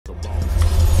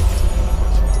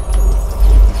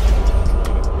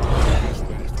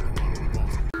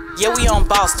Yeah, we on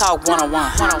Boss Talk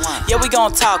 101. Yeah, we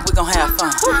gon' talk, we gon' have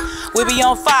fun. We be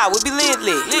on fire, we be lit.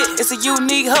 It's a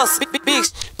unique hustle. Big.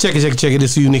 Check it.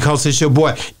 This is a unique hustle. It's your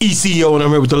boy ECO, and I'm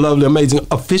here with the lovely, amazing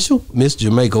official Miss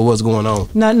Jamaica. What's going on?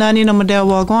 Nothing, you know, Modell,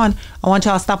 walk on. I want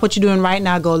y'all to stop what you're doing right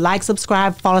now. Go like,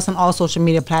 subscribe, follow us on all social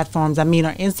media platforms. I mean,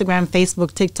 our Instagram,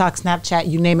 Facebook, TikTok, Snapchat,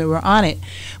 you name it, we're on it.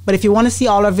 But if you want to see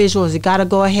all our visuals, you got to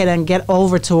go ahead and get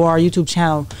over to our YouTube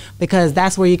channel, because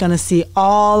that's where you're going to see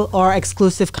all our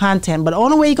exclusive content. But the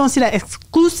only way you're going to see that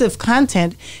exclusive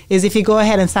content is if you go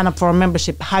ahead and sign up for a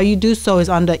membership. How you do so is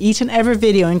under each and every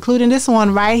video, including this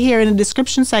one right here in the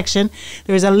description section.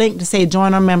 There's a link to say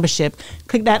join our membership.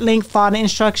 Click that link, follow the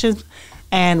instructions.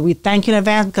 And we thank you in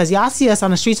advance, because y'all see us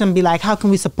on the streets and be like, how can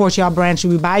we support y'all brand?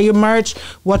 Should we buy your merch?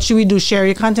 What should we do? Share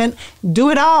your content? Do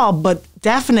it all, but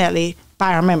definitely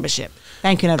buy our membership.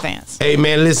 Thank you in advance. Hey,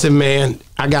 man, listen, man.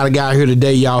 I got a guy here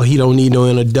today, y'all. He don't need no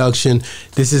introduction.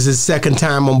 This is his second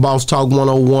time on Boss Talk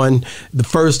 101. The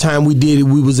first time we did it,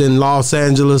 we was in Los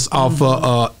Angeles off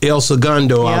El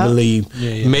Segundo, I believe.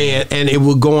 Yeah. Man, and it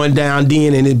was going down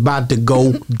then, and it's about to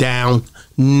go down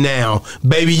now.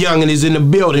 Baby Yungin is in the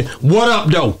building. What up,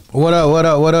 though? What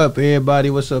up,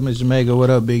 everybody? What's up, Miss Jamaica? What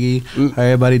up, Big E? How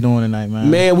everybody doing tonight, man?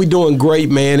 Man, we doing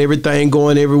great, man. Everything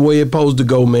going every way it's supposed to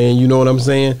go, man. You know what I'm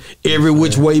saying? Every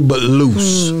which way but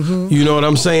loose. You know what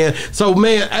I'm saying? So,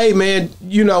 man, hey, man,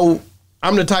 you know,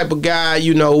 I'm the type of guy,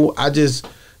 you know, I just,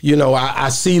 you know, I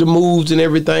see the moves and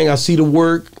everything. I see the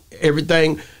work,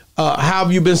 everything. How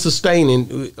have you been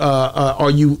sustaining? Are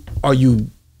you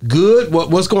good?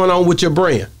 What's going on with your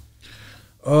brand?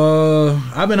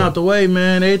 I've been out the way,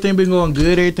 man. Everything been going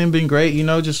good. Everything been great. You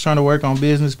know, just trying to work on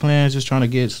business plans, just trying to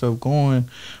get stuff going,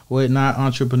 whatnot,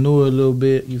 entrepreneur a little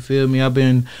bit. You feel me? I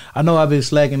know I've been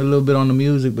slacking a little bit on the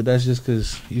music, but that's just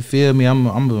because, you feel me, I'm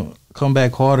gonna come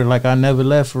back harder like I never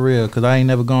left, for real, because I ain't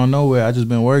never gone nowhere. I just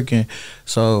been working.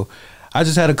 So I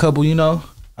just had a couple, you know,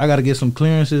 I got to get some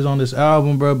clearances on this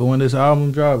album, bro. But when this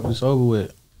album drops, it's over with.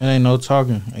 It ain't no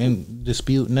talking, ain't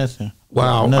dispute, nothing.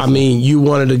 Wow, nothing. I mean, you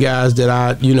one of the guys that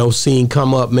I, you know, seen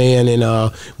come up, man.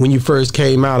 And when you first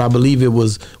came out, I believe it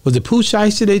was it Pooh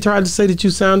Shiesty they tried to say that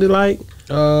you sounded like?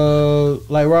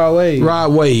 Like Rod Wave.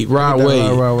 Rod Wave.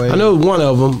 I know one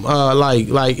of them.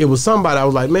 Like it was somebody. I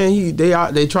was like, man,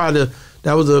 they tried to.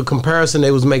 That was a comparison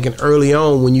they was making early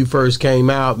on when you first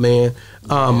came out, man.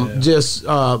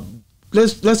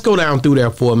 Let's go down through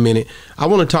there for a minute. I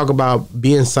want to talk about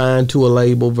being signed to a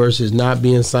label versus not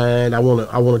being signed. I want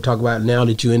to talk about now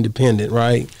that you're independent,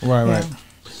 right? Right.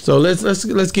 So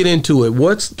let's get into it.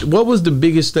 What was the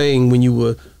biggest thing when you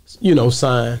were, you know,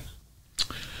 signed?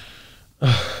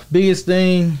 Biggest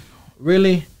thing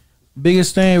really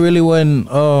wasn't.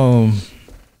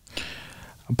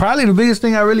 Probably the biggest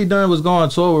thing I really done was going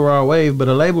tour with Raw Wave, but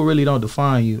a label really don't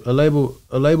define you. A label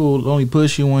will only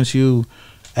push you once you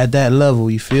at that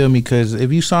level, you feel me? Because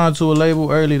if you sign to a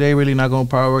label early, they really not gonna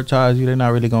prioritize you. They're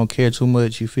not really gonna care too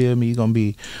much, you feel me? You're gonna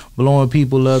be blowing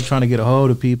people up, trying to get a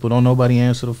hold of people. Don't nobody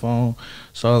answer the phone.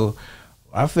 So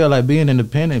I feel like being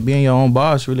independent, being your own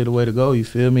boss, really the way to go, you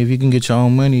feel me? If you can get your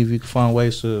own money, if you can find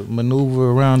ways to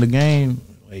maneuver around the game,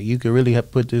 you could really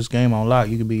put this game on lock.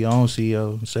 You could be your own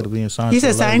CEO instead of being signed to a label.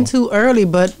 You said sign too early,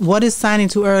 but what is signing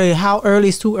too early? How early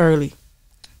is too early?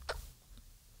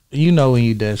 You know when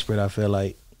you're desperate, I feel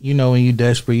like. You know when you're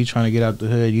desperate, you're trying to get out the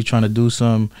hood, you're trying to do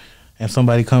something, and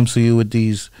somebody comes to you with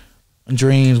these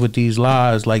dreams, with these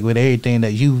lies, like with everything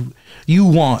that you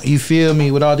want, you feel me?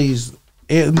 With all these,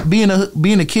 being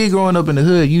a kid growing up in the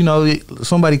hood, you know,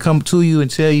 somebody come to you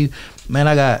and tell you, man,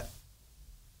 I got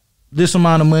this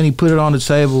amount of money, put it on the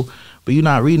table, but you're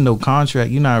not reading no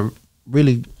contract, you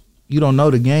don't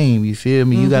know the game, you feel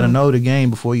me? You got to know the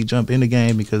game before you jump in the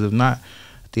game, because if not,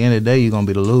 at the end of the day, you're going to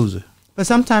be the loser. But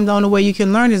sometimes the only way you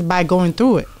can learn is by going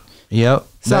through it. Yep.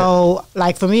 So,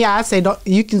 like for me, I say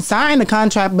you can sign the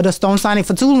contract, but just don't sign it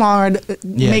for too long.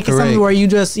 Make it something where you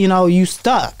just, you know, you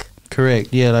stuck. Correct.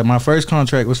 Yeah, like my first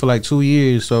contract was for like 2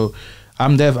 years, so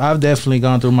I've definitely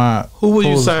gone through my Who were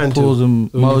you signed to?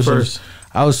 First?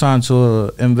 I was signed to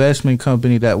an investment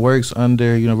company that works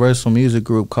under Universal Music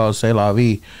Group called C'est La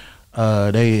Vie.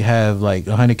 They have like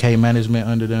 100K management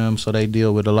under them, so they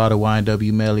deal with a lot of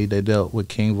YNW Melly. They dealt with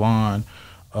King Von,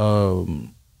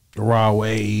 Raw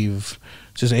Wave,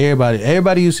 just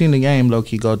everybody you've seen the game, low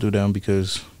key go through them,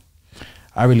 because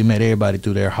I really met everybody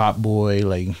through there. Hot Boy,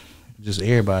 like just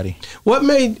everybody. What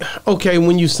made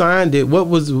when you signed it? What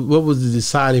was the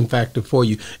deciding factor for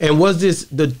you? And was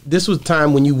this was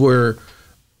time when you were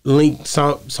linked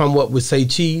somewhat with Say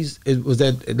Cheese? That was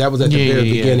at the very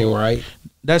beginning, right?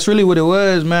 That's really what it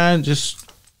was, man. Just,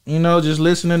 You know, just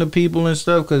listening to people and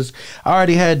stuff. Because I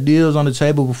already had deals on the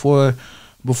table before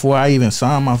I even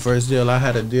signed my first deal. I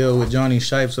had a deal with Johnny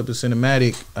Shipes up in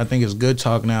Cinematic. I think it's Good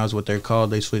Talk now is what they're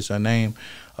called. They switched their name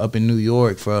up in New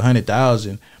York for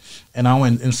 $100,000. And I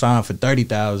went and signed for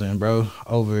 $30,000, bro.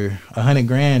 Over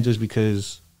 $100,000 just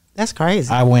because. That's crazy.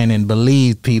 I went and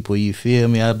believed people, you feel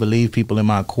me? I believed people in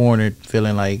my corner,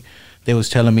 feeling like they was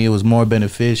telling me it was more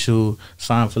beneficial,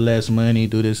 sign for less money,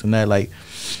 do this and that. Like,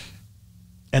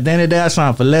 at the end of the day, I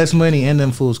signed for less money, and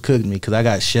them fools cooked me because I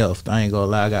got shelved. I ain't gonna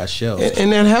lie, I got shelved.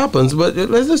 And that happens, but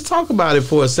let's just talk about it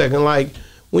for a second. Like,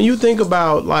 when you think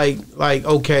about, like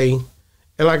okay,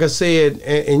 and like I said,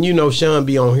 and you know Sean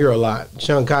be on here a lot.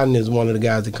 Sean Cotton is one of the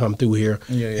guys that come through here,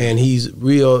 and he's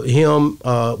real,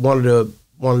 one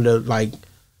of the, like,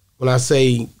 when I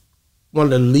say one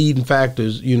of the leading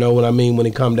factors, you know what I mean, when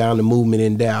it come down to movement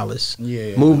in Dallas.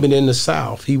 Movement in the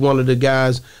South. He one of the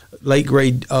guys, late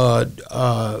great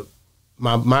my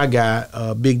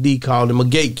guy, Big D called him a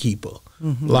gatekeeper.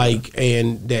 Like,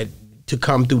 and that to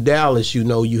come through Dallas, you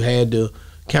know, you had to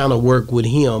kind of work with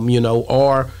him, you know,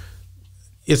 or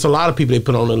it's a lot of people they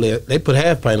put on the list. They put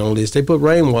Half Pint on the list. They put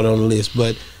Rainwater on the list.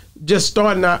 But just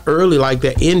starting out early like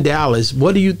that in Dallas,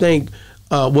 what do you think?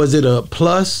 Was it a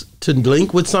plus to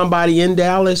link with somebody in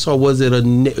Dallas, or was it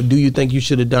do you think you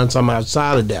should have done something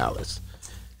outside of Dallas?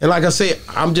 And like I said,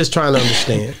 I'm just trying to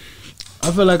understand.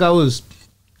 I feel like I was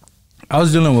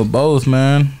dealing with both,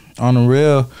 man. On the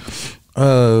real,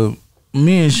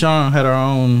 me and Sean had our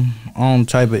own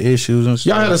type of issues and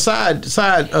stuff. Y'all had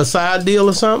a side deal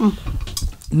or something?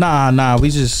 Nah.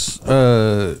 We just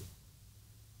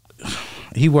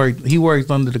he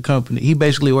worked under the company. He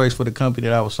basically works for the company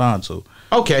that I was signed to.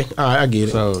 Okay, all right, I get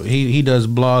it. So he does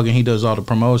blog and he does all the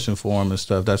promotion for him and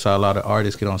stuff. That's how a lot of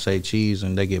artists get on Say Cheese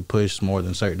and they get pushed more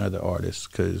than certain other artists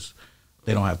because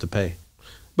they don't have to pay.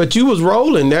 But you was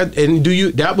rolling that, and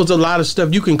that was a lot of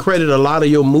stuff. You can credit a lot of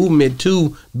your movement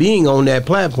to being on that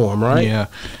platform, right? Yeah.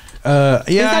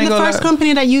 Is that the first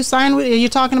company that you signed with? Are you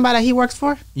talking about that he works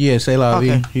for? Yeah, C'est La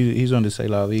Vie. Okay. He's under C'est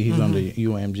La Vie. He's under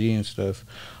UMG and stuff.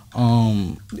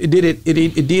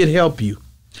 It did help you.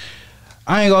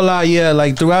 I ain't gonna lie, yeah,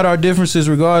 like throughout our differences,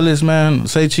 regardless, man,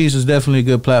 Say Cheese is definitely a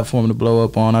good platform to blow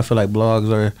up on. I feel like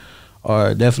blogs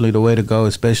are definitely the way to go,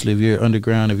 especially if you're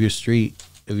underground, if you're street,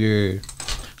 if you're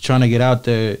trying to get out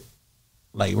there,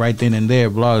 like right then and there,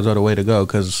 blogs are the way to go.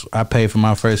 Because I paid for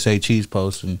my first Say Cheese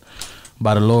post, and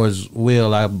by the Lord's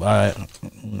will, I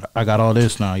got all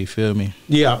this now. You feel me?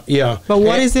 Yeah. But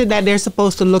what is it that they're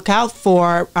supposed to look out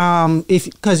for?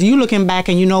 Because you looking back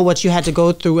and you know what you had to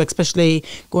go through, especially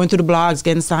going through the blogs,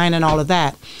 getting signed, and all of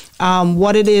that.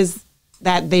 What it is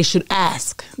that they should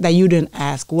ask that you didn't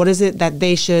ask? What is it that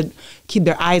they should keep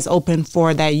their eyes open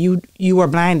for that you were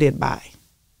blinded by?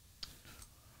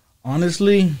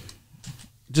 Honestly,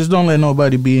 just don't let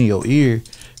nobody be in your ear.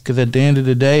 Because at the end of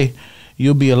the day,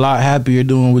 you'll be a lot happier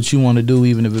doing what you want to do,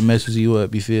 even if it messes you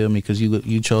up. You feel me? Because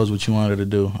you chose what you wanted to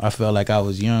do. I felt like I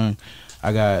was young.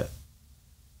 I got,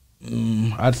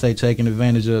 I'd say, taken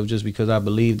advantage of just because I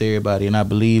believed everybody and I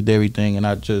believed everything, and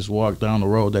I just walked down the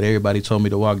road that everybody told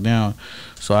me to walk down.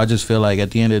 So I just feel like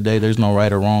at the end of the day, there's no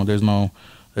right or wrong. There's no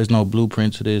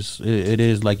blueprint to this. It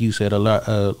is, like you said,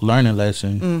 a learning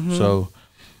lesson. So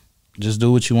just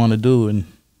do what you want to do, and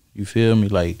you feel me?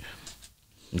 Like,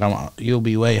 you'll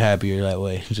be way happier that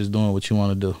way, just doing what you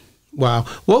want to do. Wow.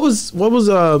 What was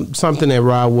something that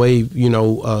Rod Wave,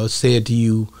 said to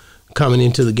you coming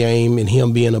into the game, and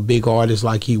him being a big artist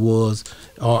like he was,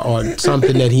 or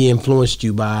something that he influenced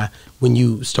you by when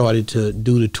you started to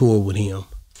do the tour with him?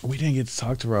 We didn't get to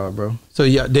talk to Rod, bro. So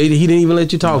yeah, he didn't even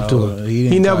let you talk to him.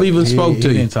 He never even spoke to you.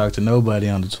 He didn't talk to nobody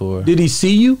on the tour. Did he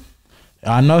see you?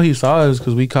 I know he saw us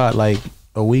because we caught like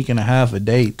a week and a half of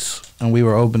dates, and we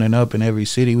were opening up in every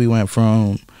city. We went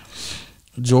from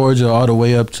Georgia all the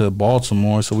way up to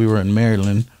Baltimore, so we were in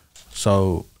Maryland.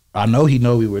 So I know he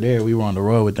know we were there. We were on the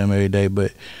road with them every day,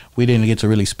 but we didn't get to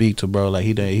really speak to bro. Like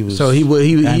he was. So he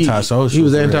antisocial. He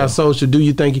was antisocial. Do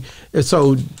you think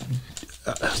so?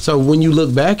 So when you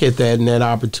look back at that and that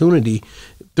opportunity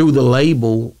through the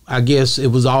label, I guess it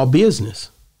was all business.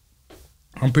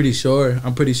 I'm pretty sure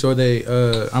they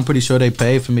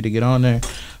paid for me to get on there.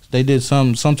 They did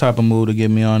some type of move to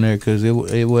get me on there because it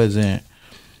wasn't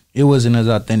as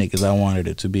authentic as I wanted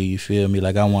it to be. You feel me?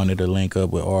 Like I wanted to link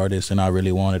up with artists, and I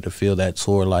really wanted to feel that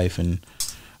tour life and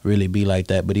really be like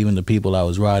that. But even the people I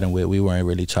was riding with, we weren't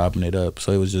really chopping it up.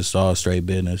 So it was just all straight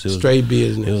business. Straight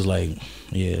business. It was like,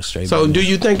 yeah, straight so business. Do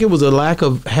you think it was a lack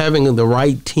of having the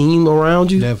right team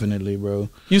around you? Definitely, bro.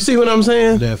 You see what I'm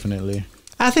saying? Definitely.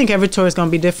 I think every tour is going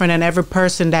to be different, and every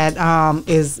person that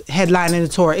is headlining the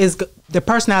tour their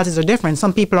personalities are different.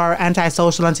 Some people are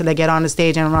antisocial until they get on the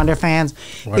stage and around their fans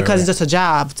because it's just a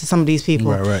job to some of these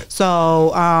people.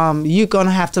 So you're going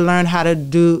to have to learn how to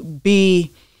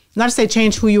not to say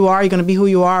change who you are. You're going to be who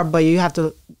you are, but you have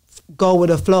to go with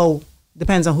the flow.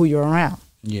 Depends on who you're around.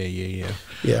 Yeah,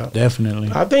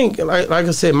 definitely. I think, like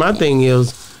I said, my thing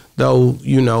is, though,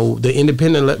 you know, the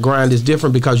independent grind is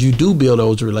different because you do build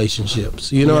those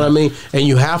relationships. You know what I mean? And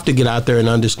you have to get out there and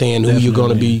understand who you're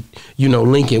going to be, you know,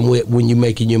 linking with when you're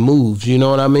making your moves. You know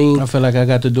what I mean? I feel like I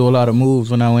got to do a lot of moves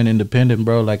when I went independent,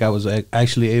 bro. Like I was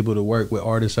actually able to work with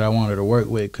artists that I wanted to work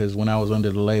with, because when I was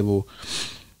under the label,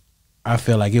 I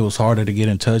felt like it was harder to get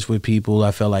in touch with people.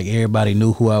 I felt like everybody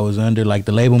knew who I was under. Like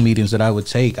the label meetings that I would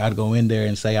take, I'd go in there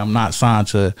and say, I'm not signed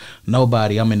to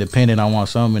nobody. I'm independent. I want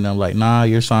something. And I'm like, nah,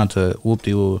 you're signed to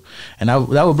whoop-de-whoop. And that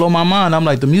would blow my mind. I'm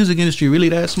like, the music industry really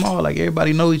that small? Like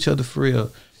everybody know each other for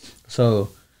real. So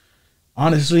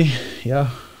honestly, yeah.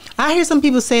 I hear some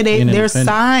people say they're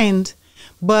signed,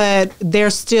 but they're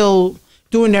still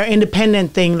doing their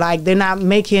independent thing. Like they're not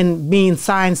making being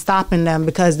signed stopping them,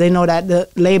 because they know that the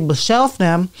label shelf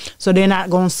them, so they're not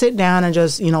going to sit down and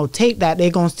just, you know, take that. They're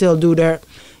going to still do their,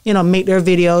 you know, make their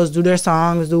videos, do their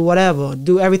songs, do whatever,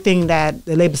 do everything that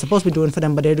the label's supposed to be doing for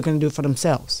them, but they're going to do it for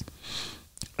themselves.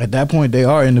 At that point, they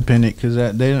are independent, because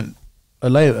a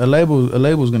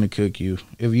label's going to cook you.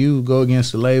 If you go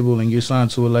against the label and you're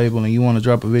signed to a label and you want to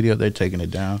drop a video, they're taking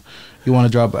it down. You want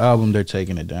to drop an album, they're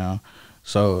taking it down.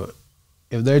 So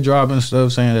if they're dropping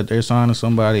stuff saying that they're signing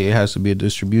somebody, it has to be a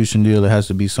distribution deal. It has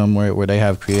to be somewhere where they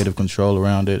have creative control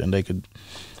around it and they could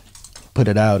put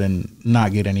it out and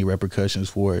not get any repercussions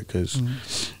for it. Because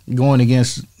going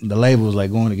against the label is like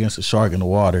going against a shark in the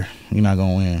water. You're not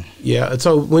going to win. Yeah.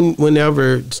 So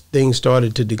whenever things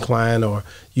started to decline or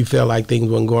you felt like things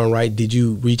weren't going right, did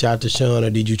you reach out to Sean, or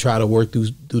did you try to work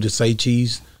through the Say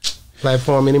Cheese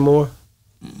platform anymore?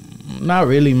 Not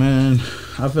really, man.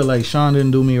 I feel like Sean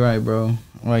didn't do me right, bro.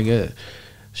 Like,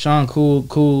 Sean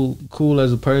cool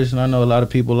as a person. I know a lot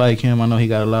of people like him. I know he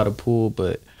got a lot of pull,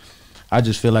 but I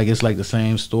just feel like it's like the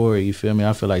same story. You feel me?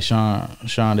 I feel like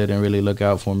Sean didn't really look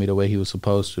out for me the way he was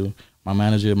supposed to.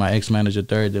 My ex-manager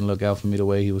Third didn't look out for me the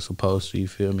way he was supposed to. You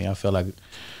feel me? I felt like,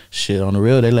 shit, on the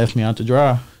real, they left me out to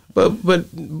dry. But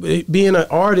being an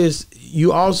artist,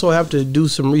 you also have to do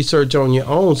some research on your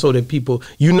own so that people,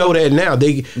 you know that now.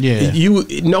 You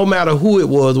no matter who it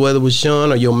was, whether it was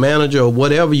Sean or your manager or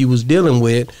whatever you was dealing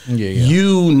with,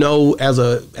 you know, as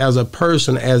a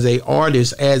person, as a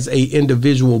artist, as a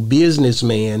individual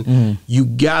businessman, you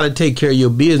got to take care of your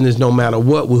business no matter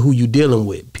what with who you dealing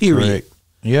with. Period. Correct.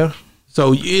 Yeah.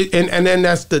 So and then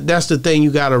that's the thing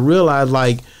you got to realize,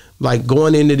 like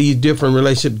going into these different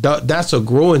relationships, that's a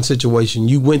growing situation.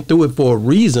 You went through it for a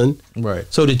reason, right?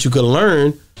 So that you could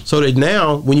learn, so that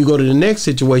now when you go to the next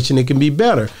situation, it can be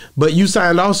better. But you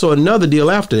signed also another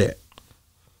deal after that.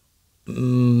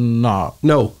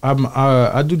 No.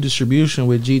 I do distribution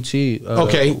with GT.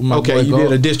 Okay. You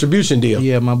did a distribution deal.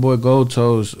 Yeah, my boy Gold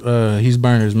Toes, he's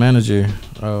Burner's manager.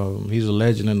 He's a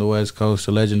legend in the West Coast,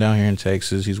 a legend down here in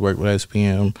Texas. He's worked with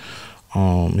SPM.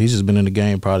 He's just been in the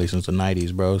game probably since the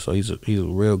 90s, bro. So he's a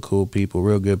real cool people,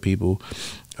 real good people.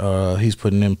 He's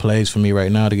putting in plays for me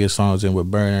right now to get songs in with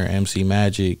Burner, MC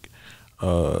Magic,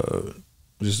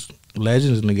 just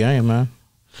legends in the game, man.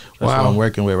 That's what I'm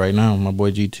working with right now, my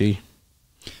boy GT.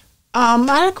 I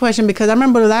had a question, because I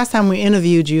remember the last time we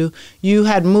interviewed you, you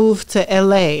had moved to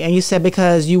LA, and you said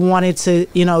because you wanted to,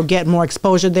 you know, get more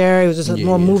exposure there. It was just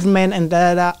more movement and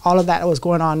all of that was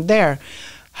going on there.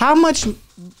 How much,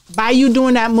 by you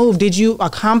doing that move, did you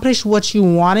accomplish what you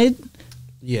wanted?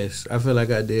 Yes, I feel like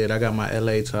I did. I got my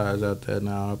LA ties out there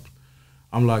now.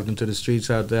 I'm locked into the streets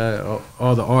out there.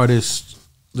 All the artists,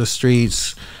 the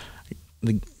streets,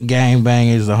 the gang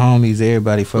bangers, the homies,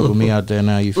 everybody fuck with me out there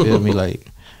now. You feel me? Like,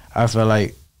 I feel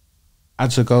like I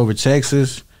took over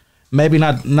Texas. Maybe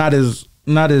not as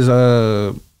much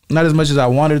as I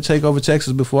wanted to take over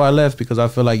Texas before I left, because I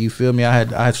feel like, you feel me,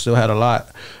 I still had a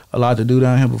lot to do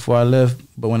down here before I left.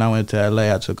 But when I went to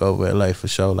LA, I took over LA for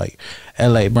sure. Like,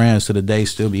 LA brands to the day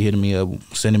still be hitting me up,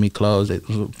 sending me clothes.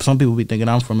 Some people be thinking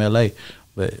I'm from LA,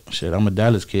 but shit, I'm a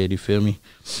Dallas kid. You feel me?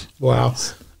 Wow.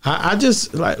 I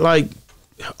just like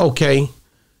okay.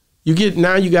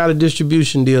 You got a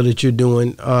distribution deal that you're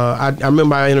doing. I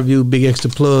remember I interviewed Big X the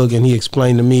Plug, and he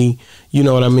explained to me, you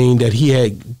know what I mean, that he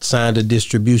had signed a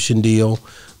distribution deal,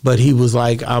 but he was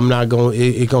like, I'm not going.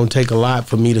 It's going to take a lot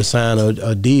for me to sign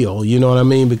a deal. You know what I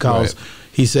mean? Because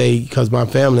he say, because my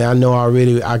family, I know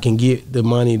already I can get the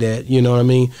money that, you know what I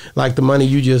mean? Like the money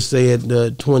you just said,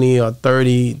 the 20 or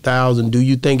 30,000. Do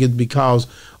you think it's because,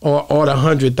 or the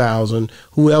 100,000,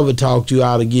 whoever talked you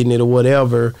out of getting it or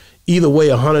whatever? Either way,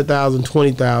 100,000,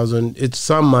 20,000, it's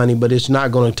some money, but it's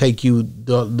not going to take you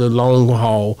the long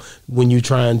haul when you're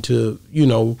trying to, you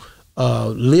know,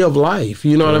 live life.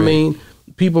 You know what I mean?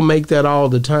 People make that all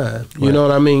the time. You know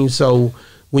what I mean? So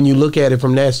when you look at it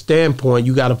from that standpoint,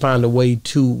 you got to find a way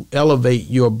to elevate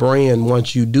your brand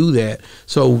once you do that.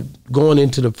 So going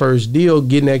into the first deal,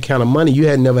 getting that kind of money, you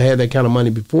had never had that kind of money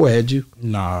before, had you?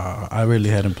 Nah, I really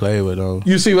hadn't played with those.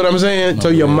 You see what I'm saying? So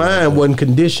your mind wasn't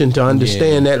conditioned to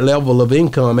understand that level of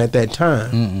income at that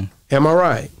time. Am I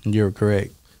right? You're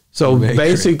correct. So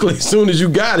basically, as soon as you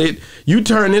got it, you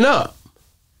turning up.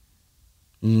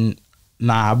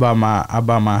 Nah, I bought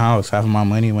my house. Half of my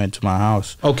money went to my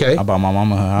house. Okay. I bought my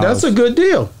mama her house. That's a good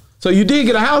deal. So you did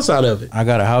get a house out of it. I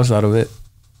got a house out of it.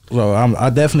 So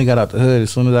I definitely got out the hood.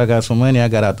 As soon as I got some money, I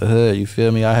got out the hood. You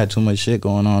feel me? I had too much shit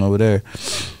going on over there.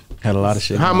 Had a lot of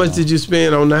shit. How much did you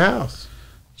spend on the house?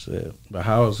 Shit. The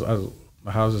house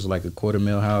is like a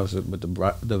 $250,000 house, but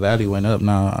the value went up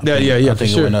now. Yeah, I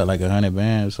think it went up like 100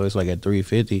 bands, so it's like at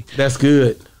 350. That's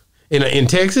good. In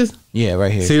Texas? Yeah,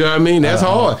 right here. See what I mean? That's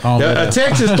hard. A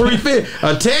Texas 350,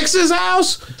 a Texas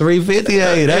house 350.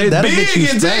 Hey, that'll big get you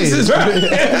in space. Texas,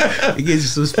 right? It gets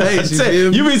you some space.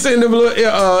 You be seeing them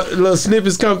little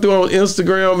snippets come through on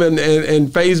Instagram and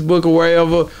Facebook or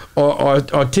wherever,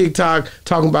 or TikTok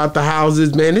talking about the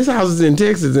houses. Man, this house is in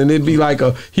Texas, and it'd be like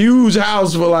a huge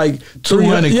house for like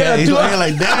 $200K. Yeah,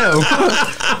 like damn.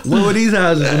 What were these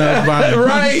houses when I was buying?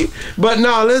 Right, but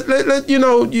no, let you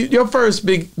know your first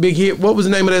big hit. What was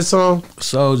the name of that song?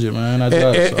 Soldier, man.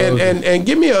 And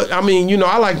give me I mean, you know,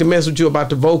 I like to mess with you about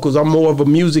the vocals. I'm more of a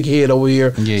music head over here.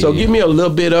 Give me a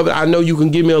little bit of it. I know you can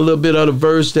give me a little bit of the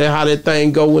verse, how that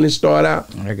thing go when it start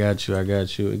out. I got you.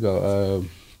 It go,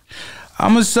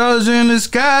 I'm a soldier in the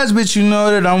skies, but you know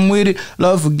that I'm with it.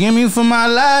 Lord, forgive me for my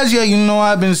lies. Yeah, you know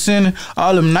I've been sinning.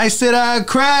 All them nights that I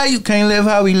cry, you can't live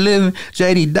how we living.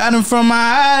 JD died from my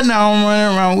eye, now I'm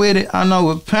running around with it. I know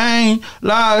what pain,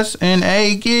 loss, and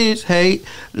ache is. Hate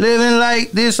living like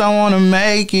this, I want to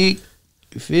make it.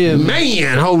 You feel me?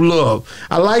 Man, hold up.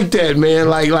 I like that, man.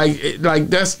 Like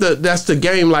that's the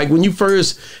game. Like when you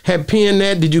first had penned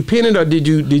that, did you pen it or did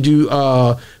you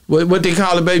what they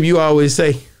call it, baby? You always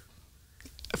say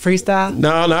freestyle?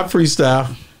 No, not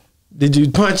freestyle. Did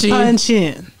you punch in? Punch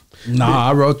in. Nah,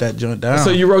 I wrote that joint down. So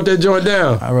you wrote that joint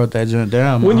down? I wrote that joint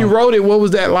down. When you wrote it, what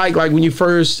was that like? Like when you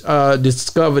first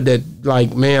discovered that,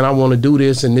 like, man, I want to do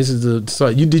this, and this is a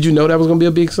song. Did you know that was gonna be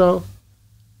a big song?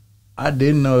 I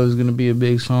didn't know it was gonna be a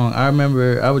big song. I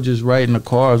remember I would just write in the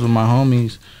cars with my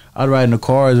homies. I'd write in the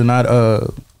cars, and I'd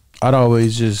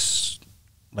always just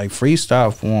like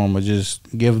freestyle for them, or just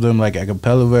give them like a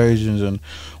cappella versions, and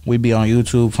we'd be on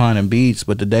YouTube finding beats.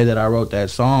 But the day that I wrote that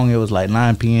song, it was like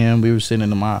 9 p.m. We were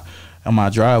sitting in my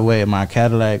driveway in my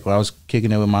Cadillac where I was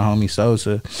kicking it with my homie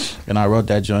Sosa, and I wrote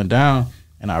that joint down,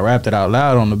 and I rapped it out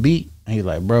loud on the beat. And he's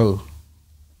like, bro,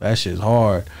 that shit's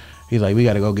hard. He's like, we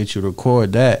got to go get you to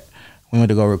record that. We went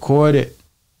to go record it.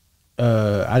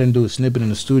 I didn't do a snippet in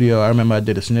the studio. I remember I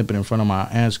did a snippet in front of my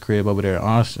aunt's crib over there in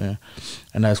Austin,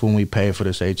 and that's when we paid for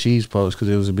the Say Cheese post, because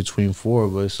it was between 4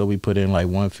 of us, so we put in like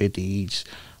 $150 each.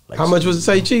 Like, how much was the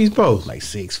Say Cheese post? Like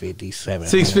 $650, $700.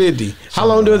 $650. How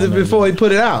long was it before he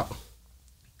put it out?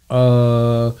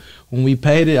 When we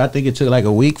paid it, I think it took like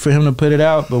a week for him to put it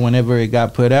out, but whenever it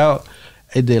got put out,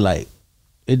 it did like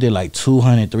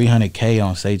 200, 300K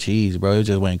on Say Cheese, bro. It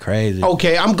just went crazy.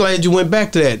 Okay, I'm glad you went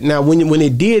back to that. Now, when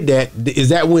it did that, is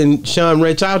that when Sean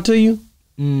reached out to you?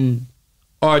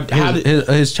 Or how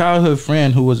his childhood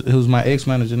friend, who's my ex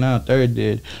manager now, Third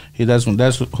did. That's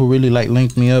who really like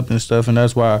linked me up and stuff, and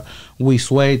that's why we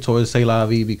swayed towards Say La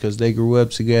Vie, because they grew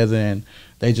up together, and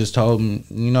they just told me,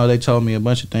 they told me a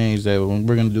bunch of things that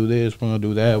we're gonna do this, we're gonna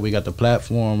do that. We got the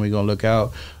platform, we're gonna look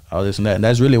out, all this and that. And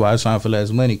that's really why I signed for less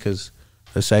money, because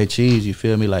the Say Cheese, you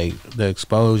feel me, like the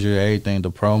exposure, everything, the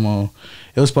promo.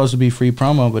 It was supposed to be free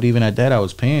promo, but even at that, I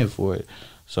was paying for it.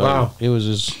 So It was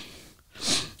just,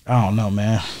 I don't know,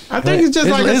 man. I think it's just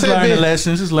like I said, learning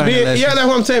lessons. It's learning lessons. Yeah, that's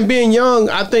what I'm saying. Being young,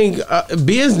 I think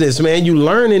business, man. You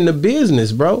learn in the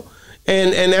business, bro.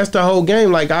 And that's the whole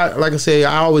game. Like I said,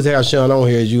 I always have Sean on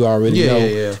here, as you already know.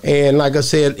 Yeah. And like I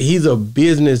said, he's a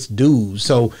business dude.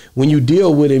 So when you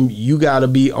deal with him, you got to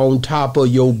be on top of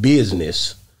your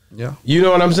business. Yeah, you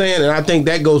know what I'm saying, and I think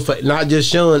that goes for not just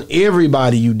Sean,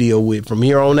 everybody you deal with from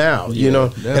here on out.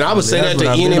 Yeah, and I would say that to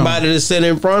anybody that's sitting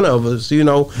in front of us.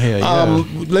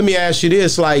 Let me ask you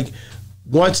this: like,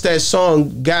 once that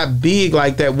song got big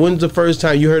like that, when's the first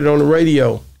time you heard it on the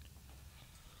radio?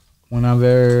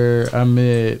 Whenever I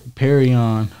met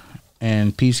Perion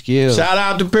and P Skill. Shout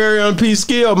out to Perion and P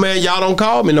Skill, man. Y'all don't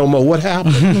call me no more. What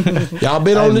happened? Y'all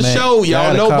been on the show.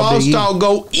 Y'all know Boss Talk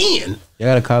go in. You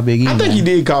gotta call Big E. I think he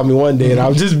did call me one day and I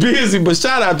was just busy, but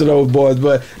shout out to those boys.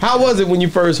 But how was it when you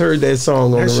first heard that song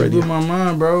on the radio? That shit blew my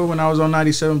mind, bro. When I was on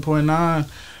 97.9,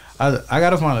 I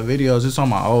gotta find the videos. It's on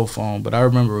my old phone, but I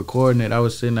remember recording it. I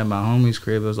was sitting at my homie's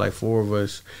crib. It was like 4 of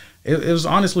us. It was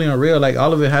honestly unreal. Like,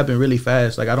 all of it happened really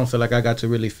fast. Like, I don't feel like I got to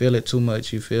really feel it too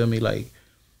much. You feel me? Like,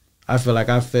 I feel like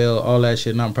I felt all that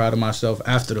shit and I'm proud of myself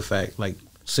after the fact. Like,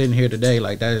 sitting here today,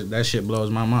 like, that shit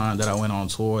blows my mind that I went on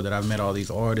tour, that I met all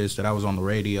these artists, that I was on the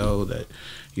radio, that,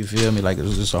 you feel me? Like, it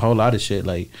was just a whole lot of shit.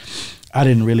 Like, I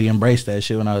didn't really embrace that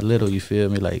shit when I was little, you feel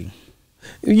me? Like,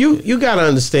 You gotta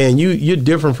understand, you're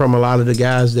different from a lot of the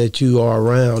guys that you are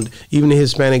around, even the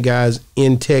Hispanic guys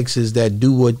in Texas that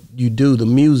do what you do, the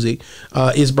music.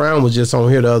 Is Brown was just on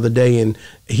here the other day, and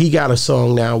he got a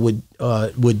song now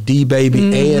with D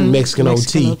Baby and Mexican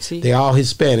OT. They all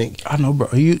Hispanic. I know, bro.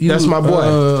 That's my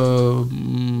boy.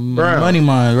 Brown. Money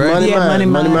Mind, right? Money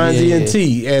Mind ENT.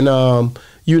 And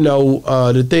you know,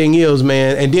 the thing is,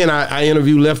 man, and then I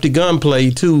interviewed Lefty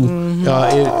Gunplay too.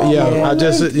 I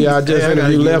just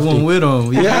interviewed Lefty. One with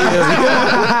him.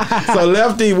 So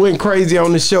Lefty went crazy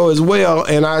on the show as well,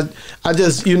 and I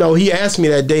just, you know, he asked me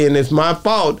that day, and it's my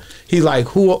fault. He's like,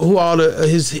 who all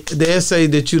the essay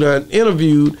that you done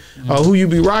interviewed, who you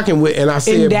be rocking with? And I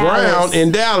said Brown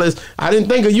in Dallas. I didn't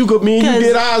think of you. Me and you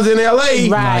did ours in L.A.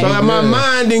 Right. So my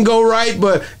mind didn't go right,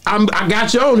 but I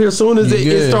got you on here as soon as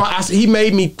it started. He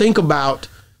made me think about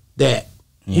that.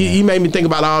 He made me think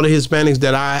about all the Hispanics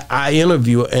that I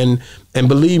interview, and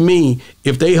believe me,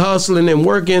 if they hustling and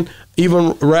working,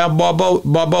 even Ralph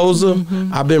Barboza,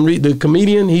 I've been the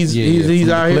comedian. He's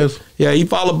out here. Yeah, he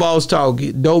follow Boss Talk.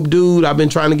 Dope dude. I've been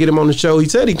trying to get him on the show. He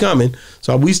said he coming,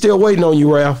 so we still waiting on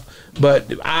you, Ralph.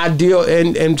 But I deal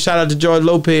and shout out to George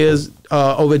Lopez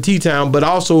over at T-Town, but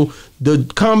also the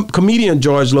comedian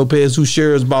George Lopez who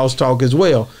shares Boss Talk as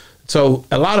well. So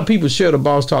a lot of people share the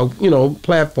Boss Talk, you know,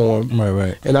 platform.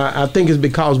 Right. And I think it's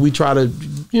because we try to,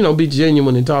 you know, be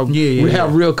genuine and talk. We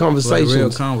have real conversations. Like real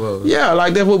convos. Yeah,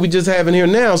 like that's what we just having here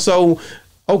now. So,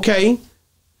 okay,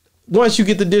 once you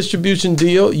get the distribution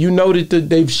deal, you know that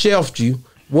they've shelved you.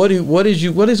 What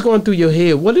is going through your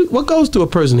head? What goes through a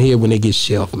person's head when they get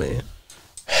shelved, man?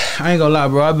 I ain't gonna lie,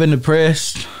 bro. I've been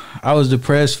depressed. I was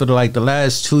depressed for the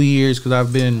last 2 years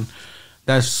because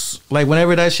that's like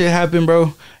whenever that shit happened,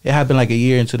 bro. It happened like a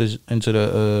year into the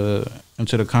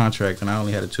contract, and I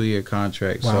only had a 2-year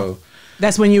contract. Wow. So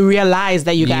that's when you realized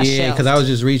that you got shelved. Yeah, because I was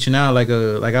just reaching out like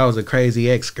I was a crazy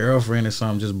ex-girlfriend or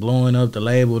something, just blowing up the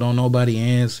label. Don't nobody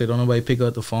answer. Don't nobody pick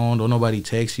up the phone. Don't nobody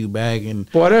text you back.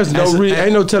 And boy,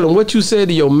 ain't no telling what you said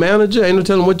to your manager. Ain't no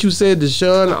telling what you said to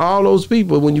Sean. All those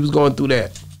people when you was going through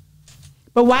that.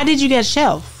 But why did you get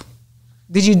shelved?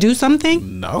 Did you do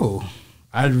something? No.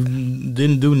 I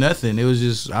didn't do nothing. It was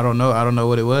just I don't know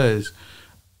what it was.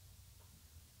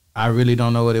 I really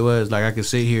don't know what it was. Like I could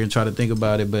sit here and try to think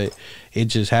about it, but it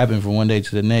just happened from one day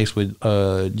to the next with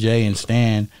Jay and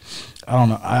Stan. I don't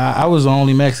know. I was the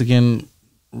only Mexican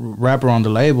rapper on the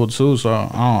label too, so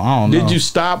I don't know. Did you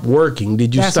stop working?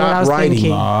 Did you stop writing?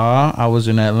 Nah, I was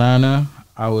in Atlanta.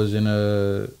 I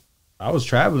was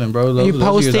traveling, bro.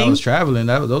 Those years I was traveling.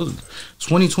 Those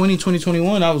 2020,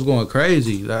 2021, I was going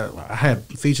crazy. I had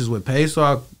features with Peso.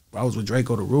 I was with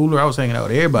Draco the Ruler. I was hanging out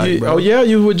with everybody, bro. Oh, yeah?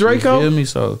 You with Draco? You feel me?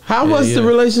 So, how was the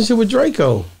relationship with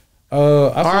Draco?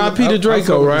 R.I.P. to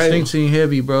Draco, right? Distinct Team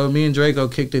Heavy, bro. Me and Draco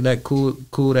kicked it that cool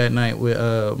that night with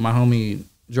my homie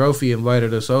Drophy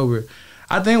invited us over.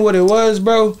 I think what it was,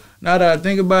 bro, now that I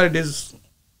think about it,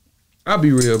 I'll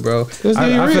be real, bro. Let's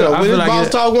be real. With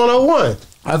Boss Talk 101.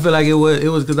 I feel like it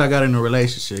was because I got in a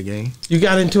relationship, gang. You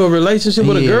got into a relationship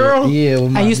with a girl? Yeah,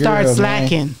 with my and you started girl,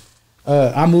 slacking.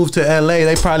 I moved to LA.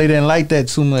 They probably didn't like that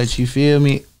too much, you feel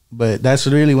me? But that's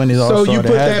really when it all started. So you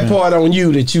put that part on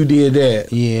you that you did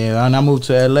that. Yeah, and I moved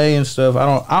to LA and stuff. I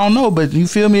don't know, but you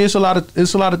feel me? It's a lot of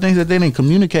things that they didn't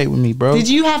communicate with me, bro. Did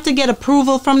you have to get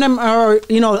approval from them, or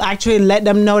actually let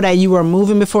them know that you were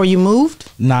moving before you moved?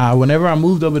 Nah, whenever I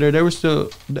moved over there, they were still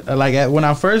like when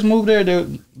I first moved there,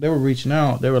 they were reaching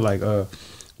out. They were like,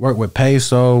 work with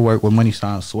Peso, work with Money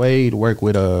Sign Suede, work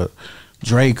with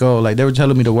Draco. Like they were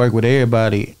telling me to work with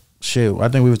everybody. Shit, I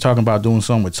think we were talking about doing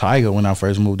something with Tiger when I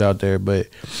first moved out there, but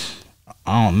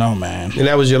I don't know, man. And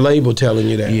that was your label telling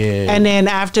you that? Yeah. And then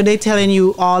after they telling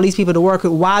you all these people to work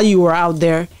with while you were out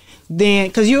there, then,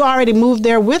 because you already moved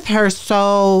there with her,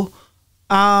 so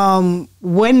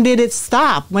When did it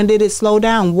stop? When did it slow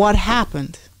down? What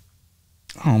happened?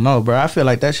 I don't know, bro. I feel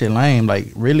like that shit lame. Like,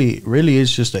 really,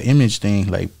 it's just an image thing.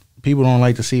 Like, people don't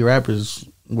like to see rappers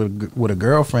with a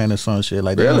girlfriend or some shit.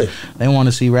 Like, really, they want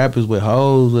to see rappers with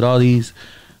hoes, with all these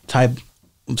type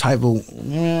of.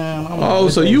 Yeah. Oh,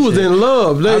 so you was in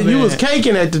love? You was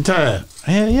caking at the time.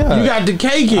 Hell yeah, you got the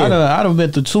caking. I done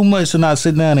been through too much to not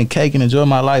sit down and cake and enjoy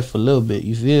my life for a little bit.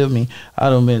 You feel me? I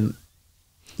done been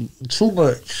too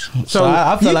much. So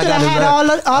I feel you like could have had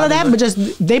all of that, but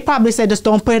just they probably said just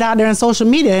don't put it out there on social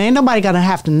media. Ain't nobody gonna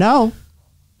have to know.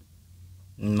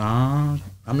 Nah,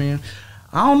 I mean,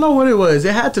 I don't know what it was.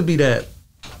 It had to be that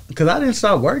because I didn't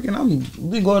stop working. I'm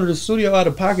been going to the studio out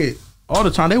of pocket all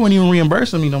the time. They weren't even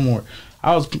reimbursing me no more.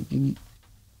 I was $200,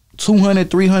 $300,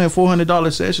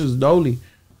 $400 sessions daily.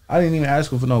 I didn't even ask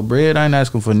them for no bread. I ain't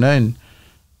asking for nothing.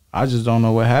 I just don't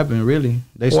know what happened, really.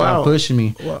 They started pushing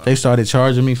me. Wow. They started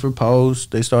charging me for posts.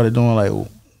 They started doing like...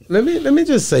 Let me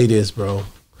just say this, bro.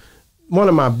 One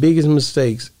of my biggest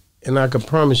mistakes, and I can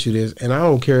promise you this, and I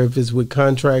don't care if it's with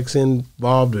contracts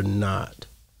involved or not.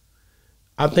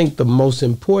 I think the most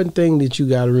important thing that you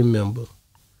got to remember,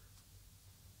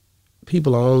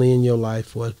 people are only in your life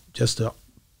for just a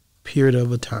period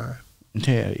of a time.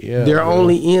 Yeah. They're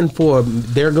only in for,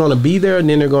 they're going to be there and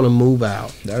then they're going to move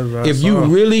out. That's right. If you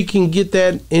really can get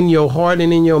that in your heart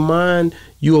and in your mind,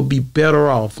 you will be better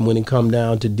off when it comes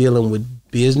down to dealing with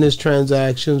business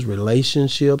transactions,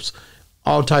 relationships,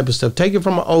 all type of stuff. Take it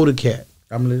from an older cat.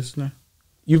 I'm listening.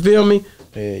 You feel me?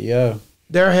 Yeah.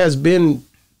 There has been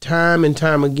time and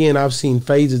time again, I've seen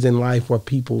phases in life where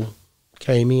people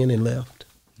came in and left.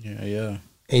 Yeah.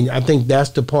 And I think that's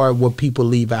the part where people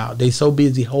leave out. They so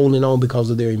busy holding on because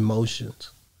of their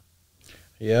emotions.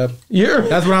 Yeah.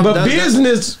 But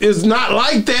business is not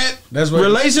like that. That's what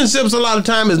relationships a lot of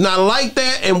time is not like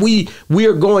that, and we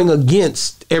are going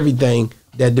against everything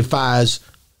that defies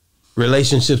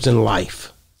relationships in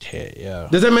life. Yeah.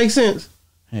 Does that make sense?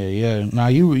 Yeah. Nah,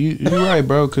 you right,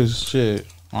 bro. Cause shit.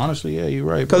 Honestly, yeah, you're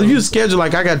right. Because if you schedule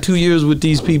like I got 2 years with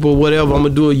these people, whatever, I'm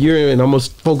gonna do a year and I'm gonna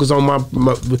focus on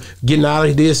my getting out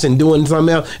of this and doing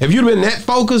something else. If you'd been that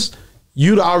focused,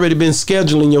 you'd already been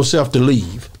scheduling yourself to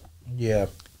leave. Yeah.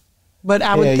 But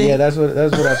I would think... Yeah, that's what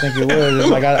I think it was. It's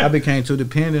like I became too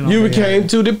dependent on You became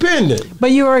too dependent.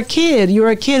 But you were a kid. You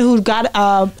were a kid who got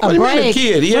a break. What do you mean a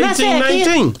kid? He 18,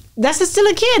 19. That's still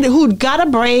a kid who got a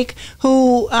break,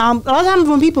 who a lot of times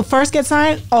when people first get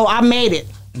signed, I made it.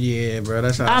 Yeah, bro,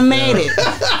 that's how I made it.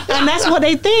 And that's what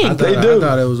they think. I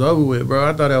thought it was over with, bro.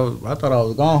 I thought I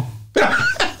was gone.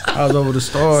 I was over the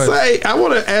stars. Say, I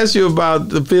want to ask you about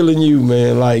the Feeling You,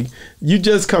 man. Like, you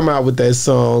just come out with that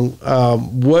song.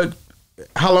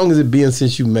 How long has it been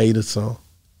since you made a song?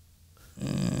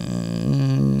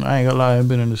 I ain't gonna lie, I've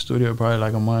been in the studio probably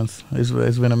like a month. It's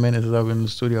been a minute since I've been in the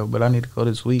studio, but I need to go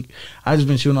this week. I just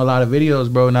been shooting a lot of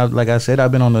videos, bro. And like I said,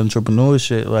 I've been on the entrepreneur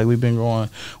shit. Like we're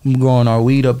growing our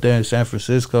weed up there in San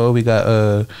Francisco. We got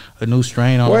a new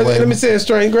strain on the way. Let me say a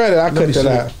strain. Granted, I cut that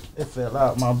out. It fell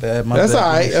out. My bad. That's all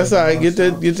right. That's all right. Get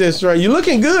that strain. You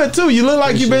looking good too. You look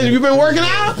like you've been working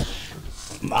out.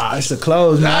 Nah, it's the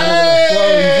clothes, man.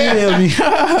 Hey!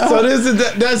 So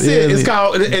that's it. It's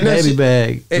called Baby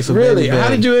Bag. It's really. How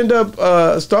did you end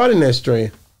up starting that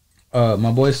strain?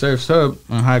 My boy Surf Sub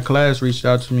in High Class reached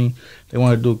out to me. They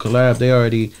want to do a collab. They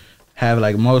already have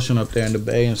like motion up there in the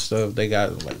Bay and stuff. They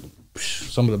got like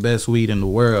some of the best weed in the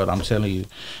world. I'm telling you.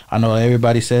 I know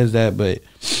everybody says that, but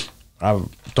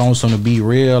I've thrown some to Be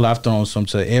Real. I've thrown some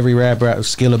to every rapper,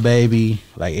 Skilla Baby,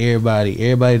 like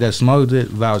everybody that smoked it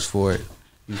vouched for it.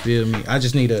 You feel me? I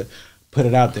just need to put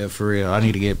it out there for real. I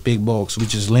need to get big bulks,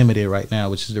 which is limited right now,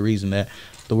 which is the reason that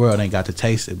the world ain't got to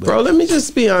taste it. But bro, let me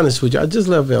just be honest with you. I just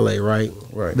left LA, right?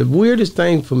 Right. The weirdest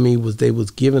thing for me was they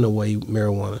was giving away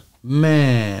marijuana.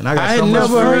 Man, I had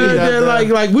never heard that.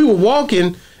 Like we were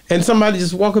walking and somebody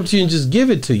just walk up to you and just give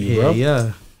it to you, bro.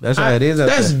 Yeah. That's how it is.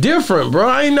 That's different, bro.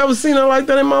 I ain't never seen it like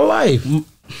that in my life. You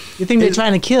think they're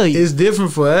trying to kill you? It's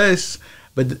different for us.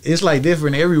 But it's like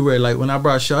different everywhere. Like when I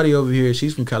brought Shawty over here,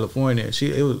 she's from California.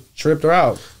 It was tripped her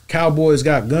out. Cowboys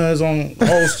got guns on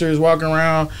holsters walking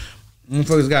around.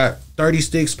 Motherfuckers got 30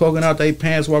 sticks poking out their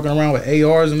pants, walking around with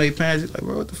ARs in their pants. It's like,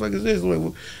 bro, what the fuck is this?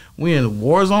 Like, we in a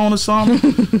war zone or something?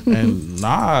 And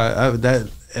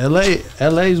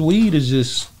LA's weed is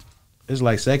just, it's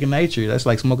like second nature. That's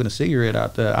like smoking a cigarette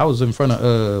out there. I was in front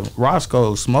of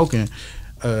Roscoe smoking,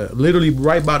 literally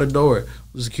right by the door.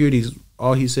 The security's.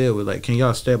 All he said was like, "Can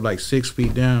y'all step like 6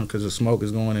 feet down because the smoke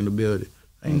is going in the building?"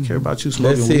 I ain't care about you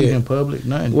smoking weed in public,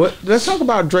 nothing. Let's talk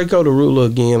about Draco the Ruler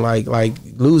again. Like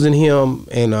losing him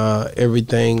and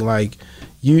everything. Like,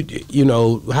 you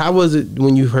know, how was it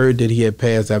when you heard that he had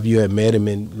passed after you had met him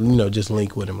and, you know, just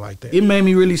link with him like that? It made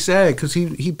me really sad because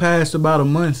he passed about a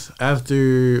month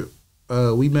after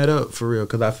we met up, for real,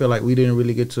 because I feel like we didn't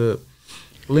really get to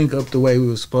link up the way we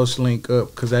were supposed to link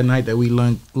up, because that night that we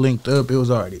linked up, it was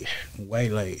already way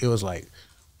late. It was like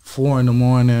 4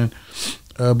 a.m.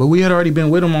 But we had already been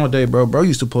with him all day, bro. Bro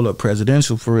used to pull up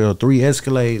presidential, for real, 3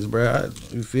 Escalades, bro.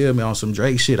 You feel me, on some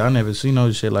Drake shit. I never seen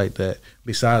no shit like that.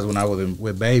 Besides when I was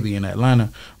with Baby in Atlanta.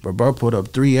 But bro pulled up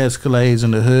 3 Escalades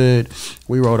in the hood.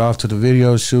 We rode off to the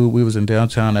video shoot. We was in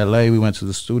downtown LA. We went to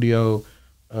the studio.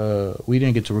 We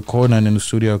didn't get to record nothing in the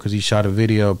studio because he shot a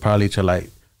video probably till like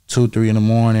 2, 3 in the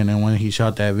morning. And when he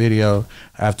shot that video,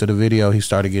 after the video, he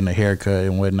started getting a haircut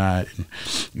and whatnot. And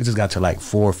it just got to like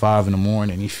 4 or 5 in the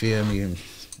morning. You feel me? And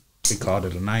we called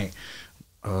it a night.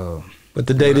 But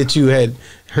the day that you had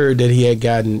heard that he had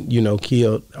gotten, you know,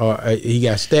 killed, or he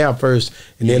got stabbed first,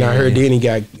 and then I heard then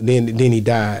he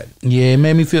died. Yeah, it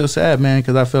made me feel sad, man,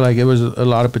 because I feel like it was a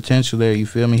lot of potential there. You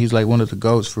feel me? He's like one of the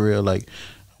GOATs, for real. Like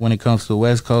when it comes to the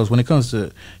West Coast, when it comes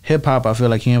to hip hop, I feel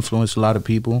like he influenced a lot of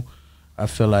people. I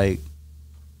feel like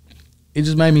it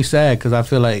just made me sad because I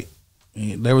feel like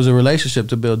there was a relationship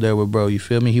to build there with bro. You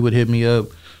feel me? He would hit me up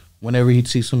whenever he'd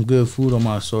see some good food on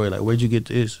my story, like, where'd you get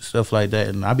this? Stuff like that.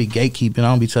 And I be gatekeeping. I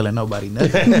don't be telling nobody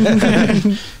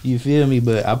nothing. You feel me?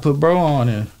 But I put bro on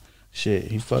and shit.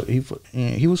 He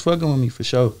was fucking with me for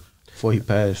sure before he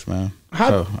passed, man.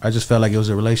 So I just felt like it was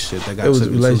a relationship that got taken too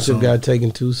soon. Relationship got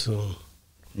taken too soon.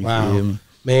 You wow. feel me?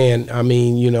 Man, I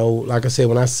mean, you know, like I said,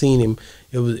 when I seen him,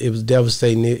 it was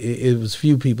devastating. It was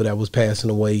few people that was passing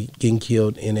away, getting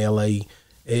killed in L.A.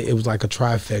 It was like a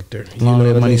trifecta. You Long know what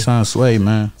live I Money mean? Sign Sway,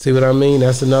 man. See what I mean?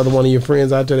 That's another one of your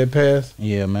friends out there that passed.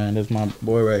 Yeah, man. That's my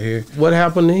boy right here. What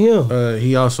happened to him?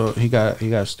 He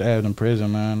got stabbed in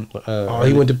prison, man.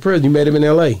 He went to prison. You met him in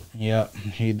L.A. Yeah,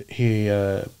 he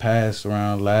passed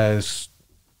around last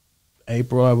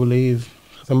April, I believe.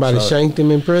 Somebody shanked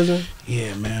him in prison?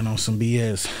 Yeah, man, on some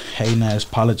BS. Hating ass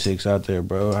politics out there,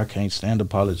 bro. I can't stand the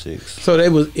politics. So they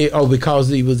was because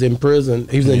he was in prison.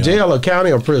 He was in jail or county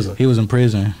or prison? He was in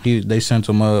prison. They sent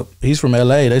him up. He's from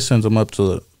LA. They sent him up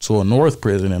to a North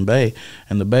prison in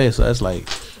the Bay. So that's like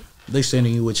they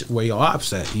sending you where your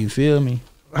ops at. You feel me?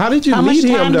 How did you meet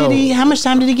him though? How much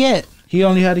time did he get? He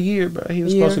only had a year, bro. He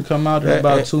was supposed to come out in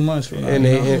about 2 months from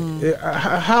now.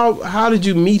 How did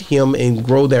you meet him and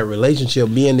grow that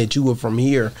relationship, being that you were from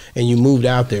here and you moved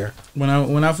out there? When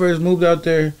I first moved out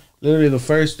there, literally the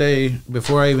first day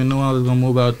before I even knew I was gonna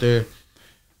move out there,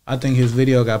 I think his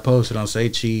video got posted on Say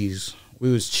Cheese.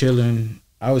 We was chilling.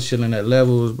 I was chilling at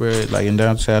Levels, bro, like in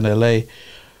downtown LA,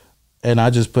 and I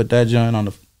just put that joint on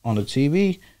the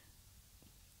TV.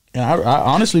 And I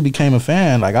honestly became a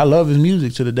fan. Like, I love his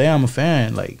music to the day I'm a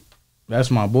fan. Like, that's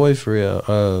my boy for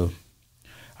real.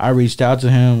 I reached out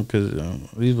to him because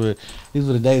these were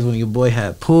the days when your boy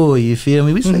had pool. You feel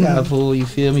me? We still got pool. You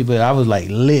feel me? But I was like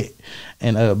lit.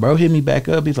 And bro hit me back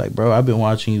up. He's like, bro, I've been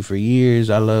watching you for years.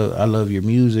 I love your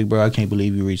music, bro. I can't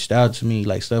believe you reached out to me.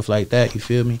 Like, stuff like that. You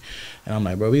feel me? And I'm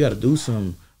like, bro, we got to do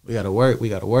something. We got to work. We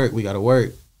got to work. We got to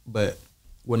work. But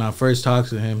when I first talked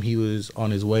to him, he was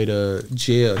on his way to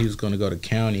jail. He was going to go to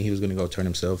county. He was going to go turn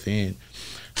himself in.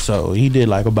 So he did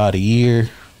like about a year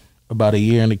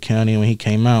in the county. And when he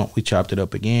came out, we chopped it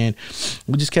up again.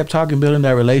 We just kept talking, building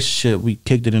that relationship. We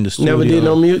kicked it in the studio. Never did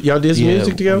no music? Y'all did some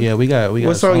music together? Yeah, we got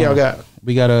what song y'all got?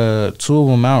 We got 2 of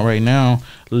them out right now,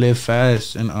 Live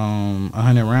Fast and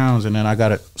 100 Rounds. And then I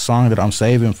got a song that I'm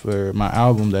saving for my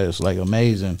album that is like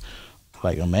amazing.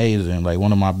 Like amazing, like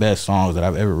one of my best songs that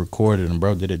I've ever recorded, and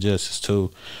bro did it justice too.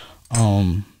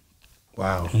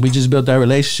 Wow. We just built that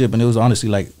relationship, and it was honestly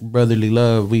like brotherly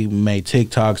love. We made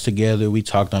TikToks together. We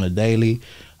talked on a daily.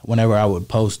 Whenever I would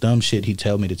post dumb shit, he'd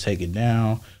tell me to take it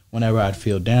down. Whenever I'd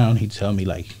feel down, he'd tell me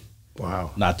like, wow,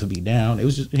 not to be down.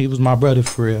 He was my brother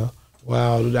for real.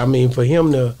 Wow. I mean, for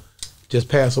him to just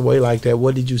pass away like that,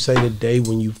 what did you say the day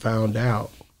when you found out?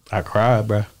 I cried,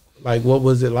 bro. Like, what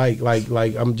was it like?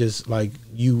 Like I'm just like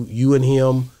you and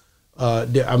him.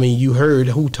 I mean, you heard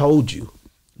who told you?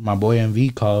 My boy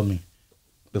MV called me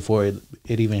before it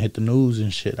even hit the news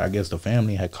and shit. I guess the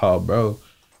family had called bro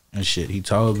and shit. He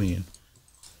told me, and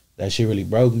that shit really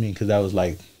broke me because that was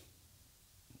like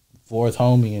 4th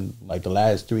homie in like the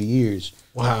last 3 years.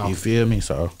 Wow. You feel me?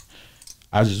 So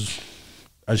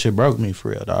that shit broke me for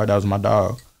real, dog. That was my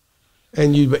dog.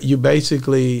 And you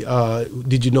basically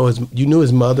did you knew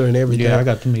his mother and everything? Yeah, I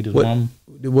got to meet his mom.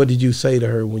 What did you say to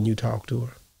her when you talked to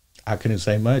her? I couldn't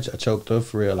say much. I choked up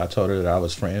for real. I told her that I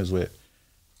was friends with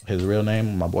his real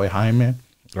name, my boy Hyman.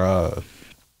 Told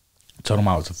him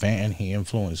I was a fan. He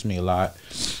influenced me a lot.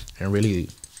 and really,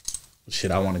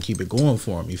 shit, I want to keep it going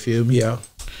for him. You feel me? Yeah.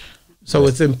 So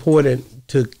it's important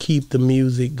to keep the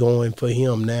music going for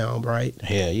him now, right?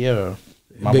 Yeah.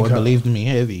 My boy believed in me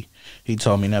heavy. He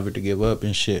told me never to give up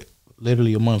and shit.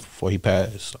 Literally a month before he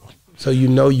passed. So you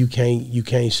know you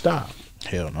can't stop.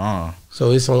 Hell no.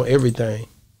 So it's on everything.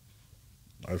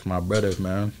 That's my brothers,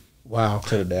 man. Wow.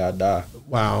 Till the day I die.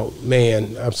 Wow,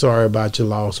 man. I'm sorry about your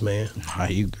loss, man. Nah,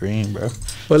 you green, bro.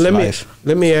 But It's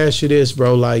let me ask you this,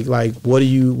 bro. Like what are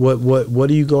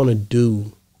you gonna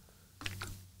do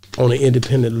on an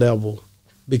independent level?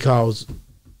 Because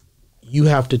you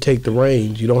have to take the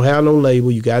reins. You don't have no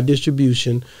label. You got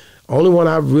distribution. Only one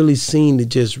I've really seen that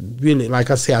just really,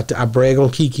 like I say, I brag on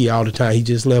Kiki all the time. He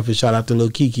just left, and shout out to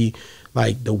little Kiki.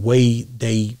 Like the way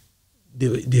the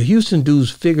Houston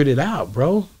dudes figured it out,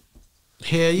 bro.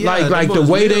 Hell yeah. Like the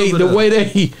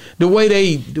way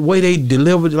they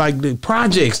delivered like the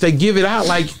projects. They give it out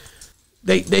like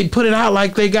they put it out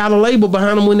like they got a label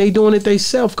behind them when they doing it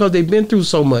themselves because they've been through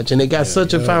so much and they got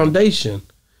such a foundation.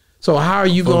 So how are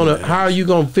you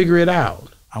gonna figure it out?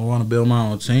 I want to build my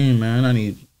own team, man. I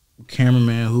need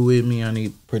cameraman who with me. I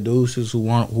need producers who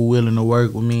willing to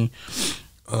work with me.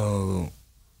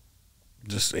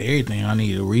 Just everything. I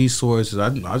need the resources. I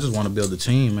just want to build a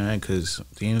team, man. Because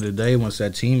at the end of the day, once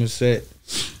that team is set,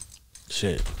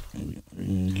 shit,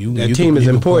 that team is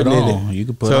important, isn't it? You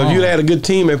can put so on. if you had a good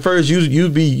team at first,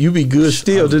 you'd be good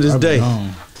still to this day.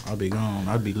 I'll be gone.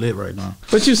 I'd be lit right now.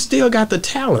 But you still got the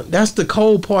talent. That's the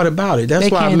cold part about it. That's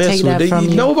why I mess with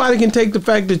it. Nobody can take the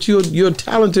fact that you're a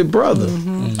talented brother.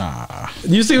 Mm-hmm. Nah.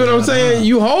 You see what I'm saying?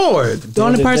 You hard. The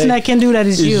only person that can do that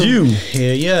is you. Hell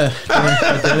yeah.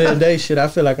 At the end of the day, shit, I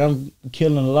feel like I'm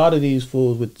killing a lot of these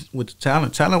fools with the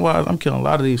talent. Talent-wise, I'm killing a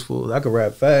lot of these fools. I could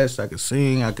rap fast. I could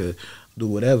sing. I could do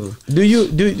whatever.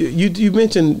 You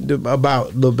mentioned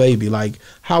about Lil Baby. Like,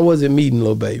 how was it meeting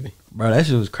Lil Baby? Bro, that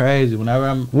shit was crazy.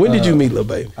 When did you meet Lil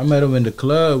Baby? I met him in the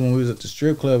club when we was at the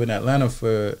strip club in Atlanta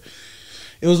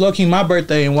it was low-key my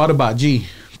birthday in Water by G.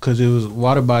 Because it was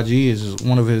Water by G is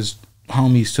one of his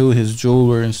homies too, his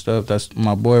jeweler and stuff. That's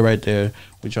my boy right there.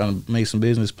 We trying to make some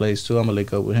business plays too. I'm gonna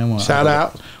link up with him. Shout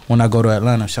out. When I go to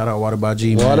Atlanta. Shout out Water by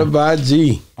G, man. Water by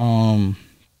G.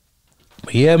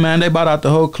 Yeah, man, they bought out the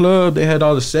whole club. They had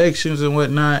all the sections and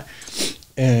whatnot.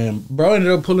 And bro ended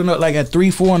up pulling up like at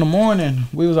 3-4 in the morning.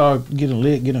 We was all getting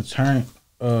lit, getting turned.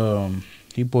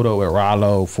 He pulled up with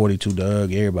Rollo, 42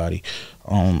 Doug, everybody.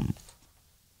 I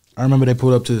remember they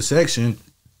pulled up to the section.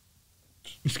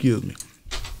 Excuse me.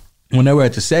 When they were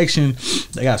at the section,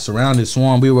 they got surrounded,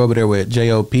 swarmed. We were over there with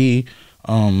J.O.P.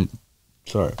 Sorry.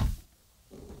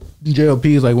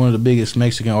 J.O.P. is like one of the biggest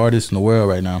Mexican artists in the world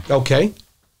right now. Okay.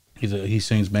 He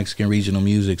sings Mexican regional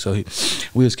music, so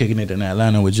we was kicking it in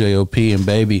Atlanta with J.O.P. and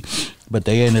Baby, but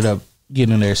they ended up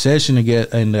getting in their section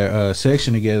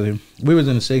together. We was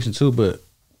in the section too, but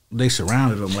they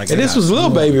surrounded them like. And this was Lil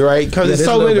Baby, right? Because it's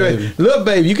so many. Lil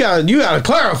Baby, you gotta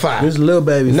clarify. This is Lil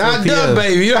Baby, not Dub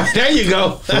Baby. There you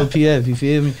go. 4 PF, you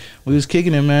feel me? We was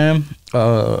kicking it, man.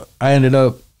 I ended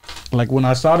up like when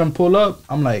I saw them pull up,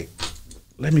 I'm like,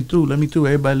 let me through,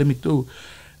 everybody, let me through,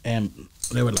 and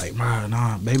they were like,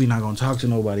 nah, Baby not gonna talk to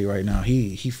nobody right now.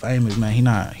 He famous, man. He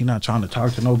not trying to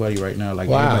talk to nobody right now. Like,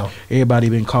 wow. Everybody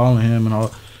been calling him and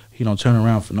all. He don't turn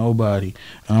around for nobody.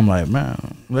 And I'm like,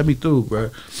 man, let me through, bro.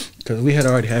 Because we had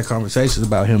already had conversations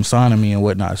about him signing me and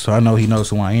whatnot. So I know he knows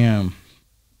who I am.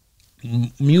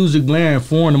 Music blaring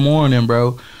 4 in the morning,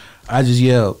 bro. I just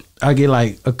yelled. I get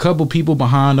like a couple people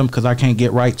behind him because I can't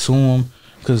get right to him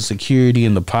because security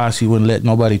and the posse wouldn't let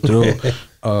nobody through.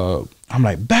 I'm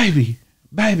like, baby.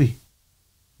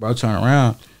 Bro, turn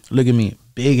around, look at me,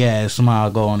 big ass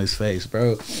smile go on his face,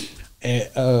 bro. And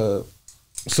as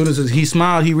soon as he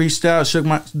smiled, he reached out,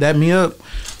 dapped me up.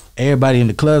 Everybody in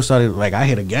the club started like, I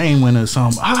hit a game winner or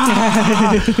something.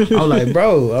 I was like,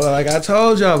 bro, I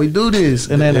told y'all we do this.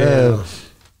 And then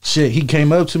he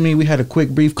came up to me. We had a quick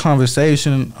brief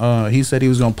conversation. He said he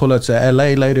was gonna pull up to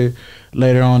LA later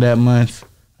on that month,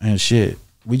 and shit.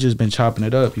 We just been chopping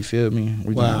it up. You feel me?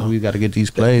 We got to get these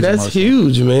plays. That's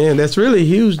huge, man. That's really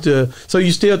huge. So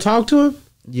you still talk to him?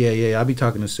 Yeah. I be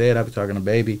talking to Sed. I be talking to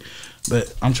Baby,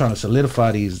 but I'm trying to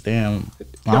solidify these damn.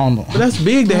 I don't know. But that's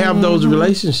big to have those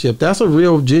relationships. That's a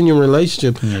real genuine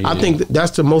relationship. Yeah. I think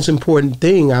that's the most important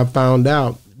thing I found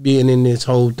out being in this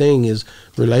whole thing is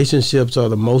relationships are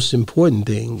the most important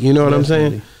thing. You know what I'm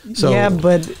saying? So yeah,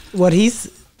 but what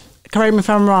correct me if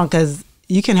I'm wrong, because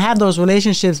you can have those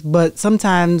relationships, but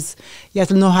sometimes you have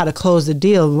to know how to close the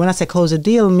deal. When I say close the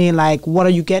deal, I mean like, what are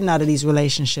you getting out of these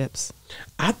relationships?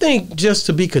 I think just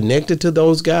to be connected to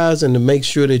those guys and to make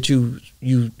sure that you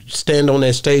stand on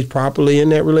that stage properly in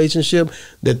that relationship,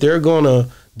 that they're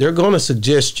gonna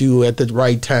suggest you at the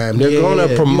right time. They're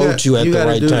gonna promote you at the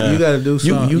right time. You got to do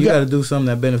something. You got to do something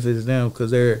that benefits them,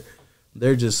 because they're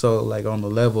just so like on the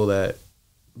level that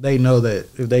they know that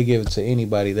if they give it to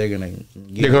anybody, they're gonna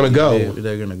go.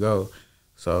 They're gonna go.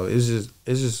 So it's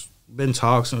just been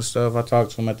talks and stuff. I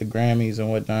talked to them at the Grammys and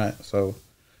whatnot. So.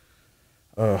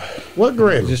 What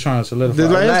Grammy? Just trying to solidify.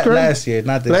 The last year,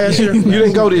 not this last year. You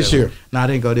didn't go this year. No, I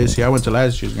didn't go this year. I went to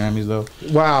last year's Grammys though.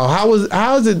 Wow, how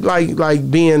is it like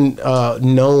being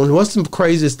known? What's the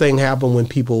craziest thing happen when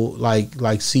people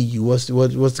like see you? What's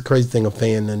the crazy thing a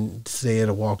fan then said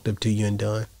or walked up to you and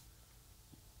done?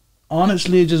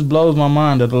 Honestly, it just blows my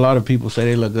mind that a lot of people say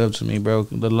they look up to me, bro.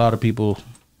 A lot of people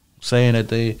saying that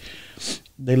they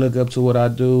look up to what I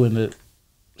do, and that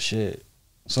shit.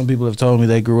 Some people have told me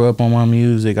they grew up on my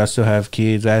music. I still have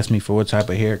kids ask me for what type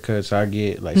of haircuts I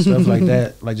get, like stuff like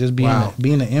that. Like just being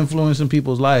an influence in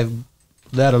people's life,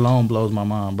 that alone blows my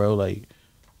mind, bro. Like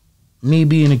me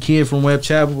being a kid from Webb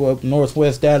Chapel up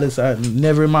Northwest Dallas, I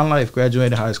never in my life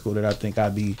graduated high school that I think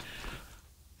I'd be,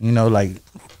 like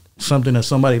something that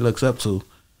somebody looks up to.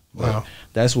 Wow,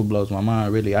 that's what blows my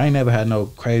mind. Really, I ain't never had no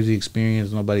crazy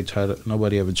experience. Nobody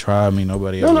ever tried me. No,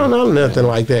 nothing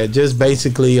like that. Just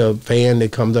basically a fan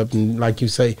that comes up and, like you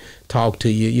say, talk to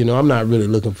you. I'm not really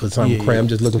looking for something crap. I'm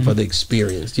just looking for the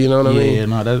experience. You know what I mean? Yeah,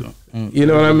 no, that's. You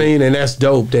know what I mean? And that's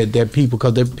dope that people,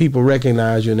 because people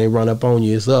recognize you and they run up on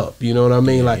you. It's up. You know what I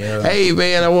mean? Like, hey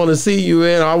man, I want to see you,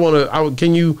 man.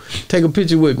 Can you take a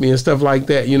picture with me and stuff like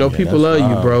that? People love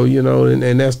you, bro.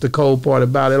 And that's the cold part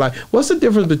about it. Like, what's the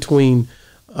difference between,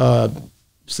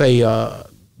 say,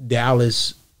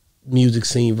 Dallas music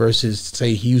scene versus,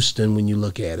 say, Houston when you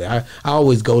look at it? I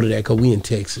always go to that because we in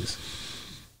Texas.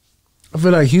 I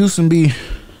feel like Houston be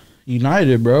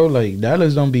united, bro. Like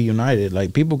Dallas don't be united.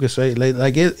 Like people could say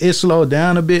like it slowed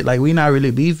down a bit. Like we not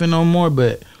really beefing no more.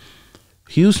 But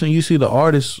Houston, you see the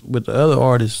artists with the other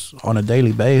artists on a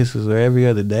daily basis or every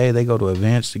other day. They go to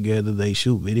events together. They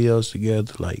shoot videos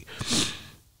together. Like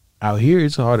out here,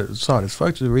 it's hard as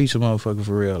fuck to reach a motherfucker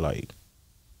for real. Like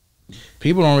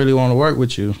people don't really want to work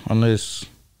with you unless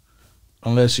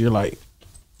you're like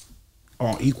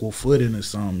on equal footing or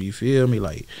something. You feel me?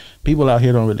 Like people out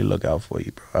here don't really look out for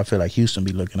you, bro. I feel like Houston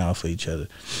be looking out for each other.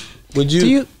 Would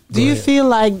you? Do you feel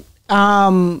like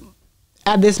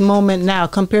at this moment now,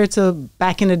 compared to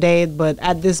back in the day, but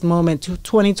at this moment,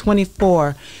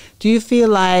 2024, do you feel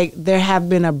like there have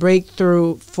been a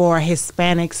breakthrough for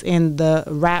Hispanics in the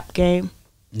rap game?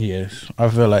 Yes, I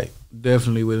feel like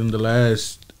definitely within the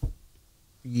last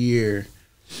year,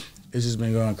 it's just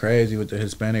been going crazy with the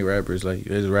Hispanic rappers. Like,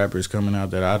 there's rappers coming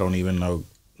out that I don't even know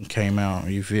came out.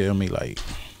 You feel me? Like,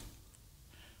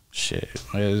 shit.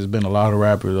 There's been a lot of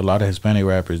rappers, a lot of Hispanic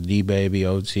rappers. D-Baby,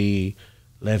 OT,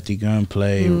 Lefty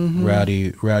Gunplay,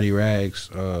 Rowdy Rags.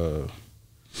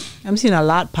 I'm seeing a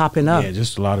lot popping up. Yeah,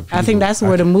 just a lot of people. I think that's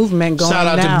where the movement going now.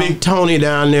 Shout out to Big Tony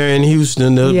down there in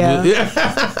Houston. Yeah.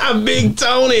 Big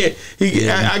Tony.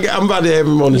 I'm about to have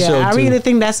him on the show, I really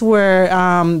think that's where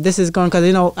this is going.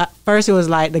 Because, at first it was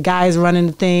like the guys running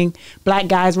the thing, black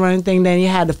guys running the thing. Then you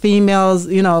had the females,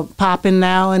 popping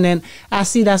now. And then I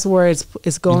see that's where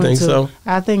it's going you think to. So?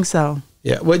 I think so.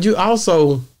 Yeah. But you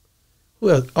also,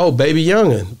 Baby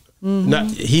Yungin.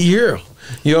 He here.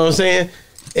 You know what I'm saying?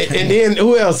 And then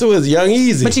who else? Who is Young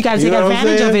Easy? But you got to take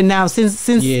advantage of it now, since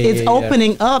it's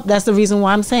opening up. That's the reason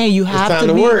why I'm saying you have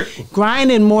to be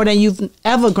grinding more than you've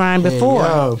ever grinded before.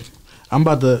 I'm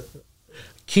about to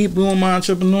keep doing my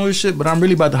entrepreneurship, but I'm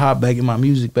really about to hop back in my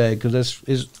music bag, because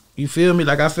you feel me?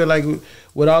 Like, I feel like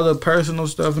with all the personal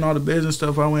stuff and all the business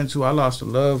stuff I went to, I lost the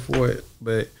love for it.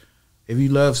 But if you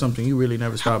love something, you really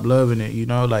never stop loving it.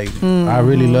 Like I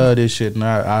really love this shit, and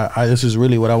I this is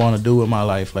really what I want to do with my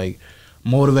life. Like,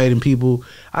 motivating people.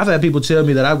 I've had people tell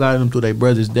me that I've gotten them through their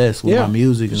brother's deaths with my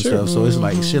music and stuff. So it's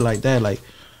like shit like that. Like,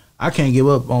 I can't give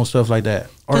up on stuff like that.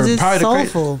 Because it's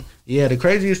soulful. The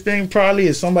craziest thing probably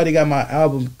is somebody got my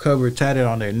album cover tatted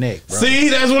on their neck, bro. See,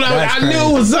 that's what I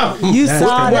knew was up. You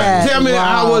saw that. Tell me,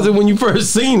 how was it when you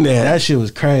first seen that? That shit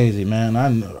was crazy, man. I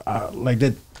like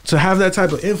that. To have that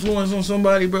type of influence on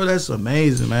somebody, bro, that's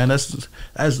amazing, man. That's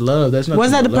love. That's nothing.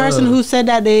 Was that the love. person who said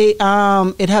that they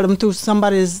it helped them through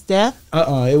somebody's death?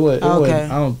 It was. Okay.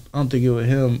 I don't think it was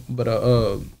him, but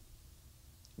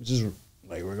just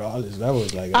like regardless, that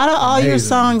was like out of all your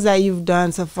songs that you've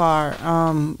done so far,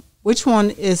 which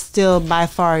one is still by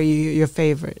far your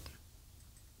favorite?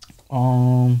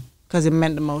 Because it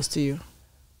meant the most to you.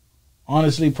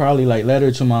 Honestly, probably like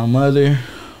Letter to My Mother.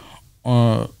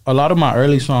 A lot of my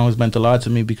early songs meant a lot to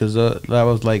me because that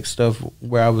was like stuff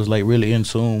where I was like really in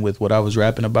tune with what I was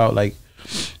rapping about. Like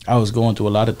I was going through a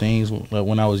lot of things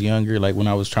when I was younger, like when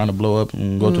I was trying to blow up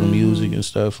and go through music and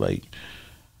stuff. Like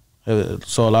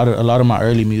so, a lot of my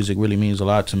early music really means a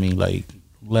lot to me. Like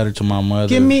Letter to My Mother.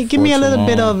 Give me a little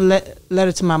bit of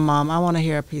Letter to My Mom. I want to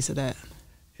hear a piece of that.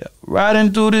 Yeah.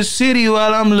 Riding through the city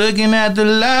while I'm looking at the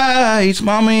lights.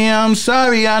 Mommy, I'm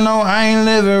sorry, I know I ain't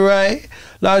living right.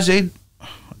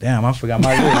 Damn, I forgot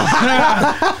my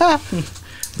lyrics.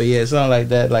 But yeah, something like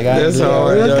that. Like that's all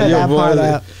right. Your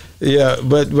voice, yeah,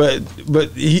 but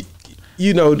he,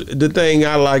 you know, the thing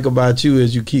I like about you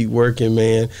is you keep working,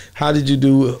 man. How did you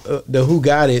do the Who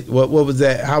Got It? What was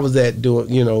that? How was that doing?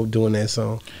 You know, doing that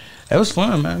song. It was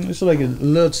fun, man. It's like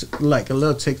a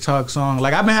little TikTok song.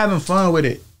 Like I've been having fun with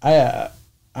it. I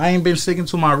ain't been sticking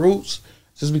to my roots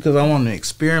just because I want to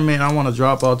experiment. I want to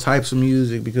drop all types of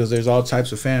music because there's all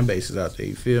types of fan bases out there.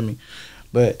 You feel me?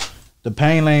 But the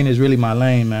pain lane is really my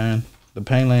lane, man. The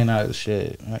pain lane out of the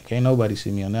shit. Can't nobody see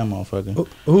me on that motherfucker.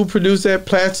 Who produced that?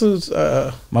 Platz's?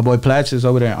 My boy Platz's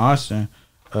over there in Austin.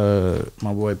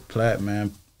 My boy Platt,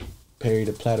 man. Perry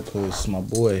the Platypus, my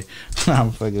boy.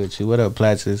 I'm fucking with you. What up,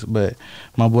 Platz's? But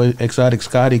my boy Exotic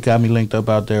Scotty got me linked up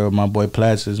out there with my boy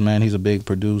Platz's, man. He's a big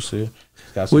producer.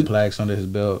 He's got some plaques under his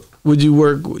belt. Would you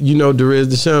work, you know, Derez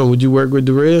Deshawn, would you work with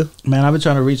Derez? Man, I've been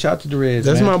trying to reach out to Derez.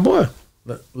 That's man. My boy.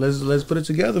 Let's put it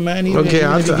together, man.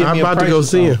 I'm about to go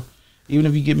see him. Even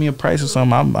if you give me a price or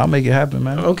something, I'll make it happen,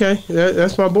 man. Okay,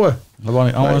 that's my boy. I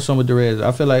want some with Derez.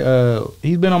 I feel like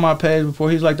he's been on my page before.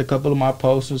 He's liked a couple of my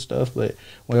posts and stuff, but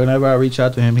whenever I reach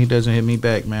out to him, he doesn't hit me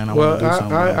back, man.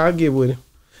 I get with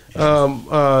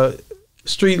him.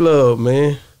 Street Love,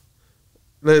 man.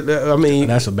 I mean,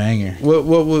 that's a banger. What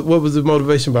was the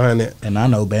motivation behind that? And I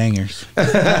know bangers.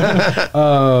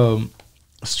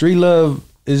 Street Love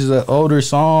is an older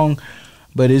song,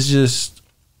 but it's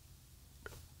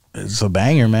a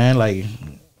banger, man. Like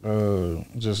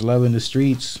just loving the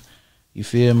streets. You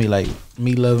feel me? Like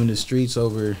me loving the streets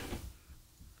over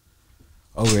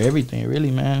everything,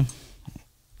 really, man.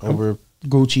 Over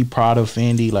Gucci, Prada,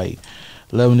 Fendi, like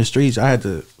loving the streets. I had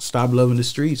to stop loving the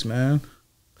streets, man.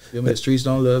 Feel me? The streets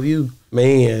don't love you,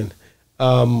 man.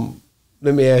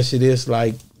 Let me ask you this: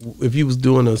 like, if you was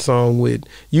doing a song with,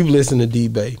 you've listened to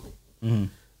D-Baby,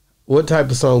 what type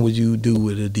of song would you do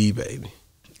with a D-Baby?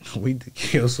 We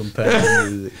kill some pain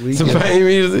music. We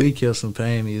kill some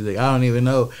pain music. I don't even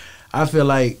know. I feel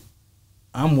like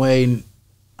I'm waiting.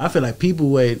 I feel like people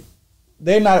wait.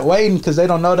 They're not waiting because they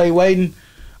don't know they waiting,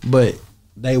 but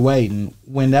they waiting.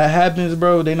 When that happens,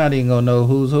 bro, they not even gonna know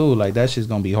who's who. Like that shit's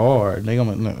gonna be hard. They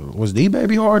gonna was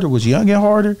D-Baby harder? Was Yungin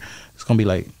harder? It's gonna be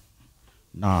like,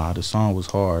 nah, the song was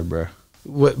hard, bro.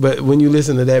 But when you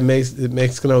listen to that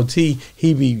Mexican OT,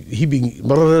 he be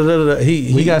blah, blah, blah,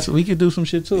 we could do some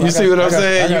shit too. You see what I'm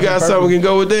saying? You got something we can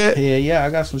go with that? Yeah, I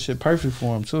got some shit perfect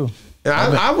for him too. And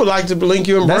I would like to link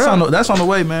you in Brown. That's on the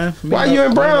way, man. Why you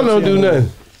in Brown don't do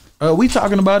nothing? We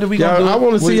talking about it. I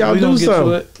want to see y'all do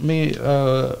something.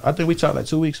 I think we talked like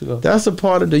 2 weeks ago. That's a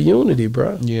part of the unity,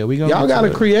 bro. Yeah, we gonna. Y'all got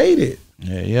to create it.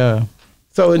 Yeah.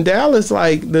 So in Dallas,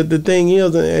 like the thing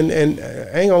is, and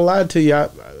I ain't gonna lie to you,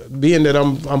 being that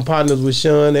I'm partners with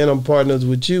Sean and I'm partners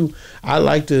with you, I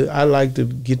like to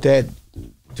get that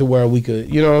to where we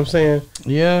could, you know what I'm saying?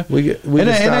 Yeah,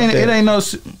 it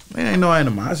ain't no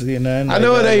animosity in that. I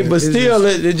know it ain't, but still,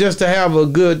 it just to have a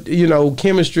good, you know,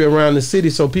 chemistry around the city,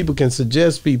 so people can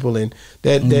suggest people and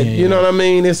that you know what I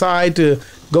mean. It's all right to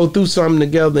go through something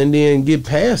together and then get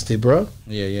past it, bro.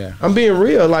 Yeah. I'm being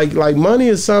real. Like money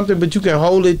is something, but you can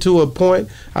hold it to a point.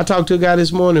 I talked to a guy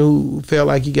this morning who felt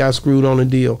like he got screwed on a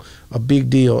big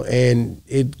deal, and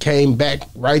it came back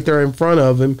right there in front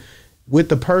of him with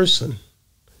the person.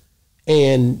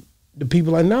 And the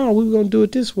people like, no, we were going to do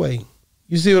it this way.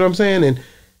 You see what I'm saying? And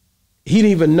he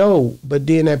didn't even know, but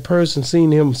then that person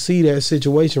seen him see that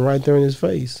situation right there in his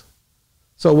face.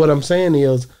 So what I'm saying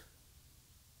is,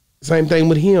 same thing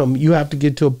with him. You have to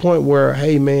get to a point where,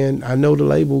 hey, man, I know the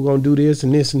label going to do this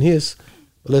and this and this,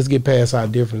 but let's get past our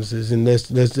differences and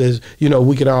let's you know,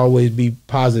 we can always be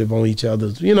positive on each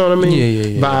other's, you know what I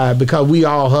mean? Yeah. Because we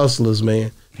all hustlers,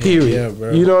 man. Period. Yeah,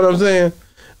 bro. You know what I'm saying?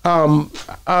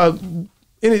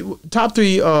 Top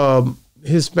 3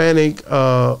 Hispanic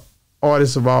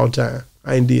artists of all time.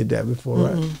 I ain't did that before,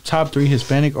 right? Top 3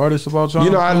 Hispanic artists of all time. You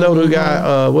know, I know the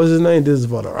guy. What's his name? This is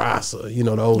for the Rasa. You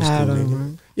know, the old school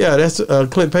nigga. Yeah, that's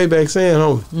Clint Payback saying,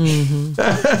 homie.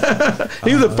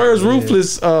 He was the first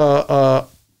Ruthless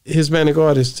Hispanic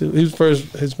artist too. He was first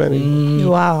Hispanic.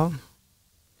 Wow.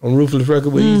 On Ruthless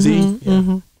Record with Easy.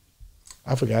 Yeah.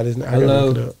 I forgot his name. I gotta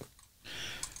look it up.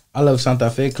 I love Santa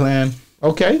Fe Clan.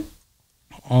 Okay.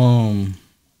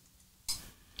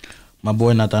 My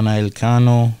boy Nathanael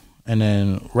Cano, and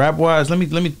then rap wise, let me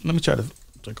try to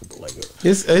think of like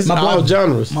it's all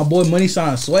genres. My boy Money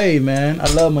Sign Sway, man. I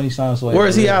love Money Sign Sway. Where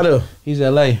is he out of? He's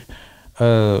LA.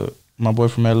 My boy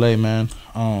from LA, man.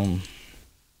 Bro,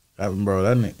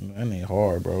 that ain't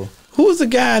hard, bro. Who was the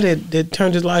guy that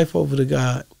turned his life over to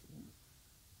God?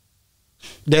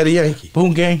 Daddy Yankee.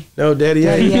 Boom Gang. No, Daddy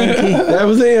Yankee. That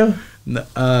was him.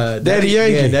 Daddy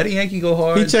Yankee. Yeah, Daddy Yankee go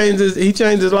hard. He changed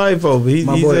his life over. He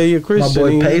said he a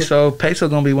Christian. My boy Peso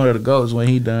gonna be one of the GOATs when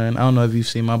he done. I don't know if you've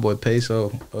seen my boy Peso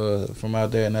from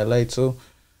out there in LA too.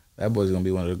 That boy's gonna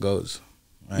be one of the GOATs.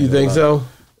 You think so?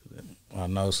 I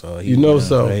know so. He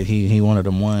one of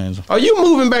them ones. Are you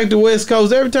moving back to West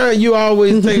Coast? Every time you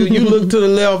always you look to the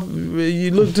left,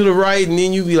 you look to the right, and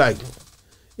then you be like,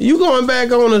 you going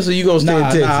back on us or you gonna stay in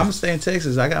Texas? Nah, I'm gonna stay in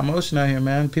Texas. I got motion out here,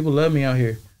 man. People love me out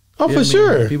here. Oh, for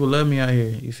sure. People love me out here.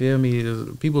 You feel me?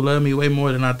 People love me way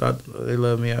more than I thought they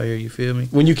love me out here. You feel me?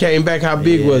 When you came back, how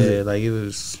big was it? Like it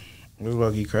was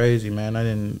lucky crazy,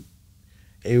 man.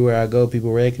 Everywhere I go,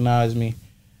 people recognize me.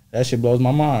 That shit blows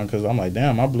my mind because I'm like,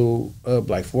 damn, I blew up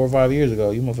like 4 or 5 years ago.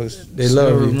 You motherfuckers, they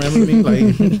love you. Remember me?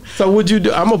 Like, so what you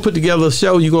do? I'm gonna put together a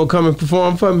show. You gonna come and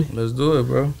perform for me? Let's do it,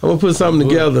 bro. I'm gonna put something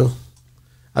together.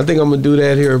 I think I'm gonna do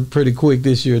that here pretty quick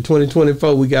this year.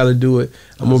 2024, we got to do it.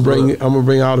 I'm gonna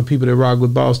bring all the people that rock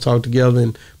with Boss Talk together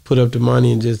and put up the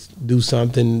money and just do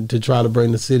something to try to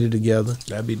bring the city together.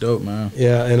 That'd be dope, man.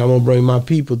 Yeah, and I'm gonna bring my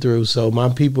people through. So my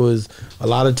people is a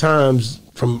lot of times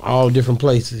from all different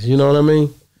places. You know what I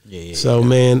mean? Yeah. So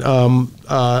man, I'm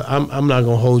not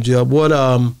gonna hold you up.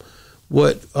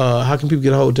 How can people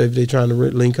get a hold of you if they're trying to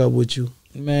link up with you?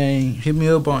 Man, hit me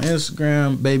up on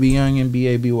Instagram, Baby Yungin,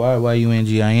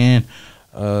 BabyYungin.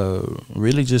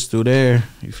 Really just through there.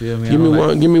 You feel me? Give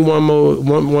me one more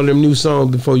one of them new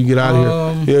songs before you get out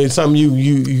of here. Something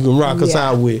you can rock us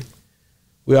out with.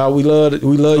 We love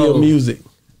your music.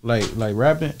 Like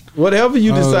rapping? Whatever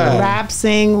you decide. Rap,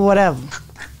 sing, whatever.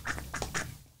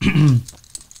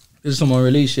 This is some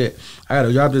unreleased shit. I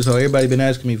gotta drop this. Everybody been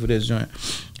asking me for this joint.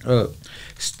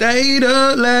 Stayed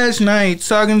up last night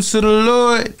talking to the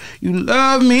Lord. You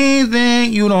love me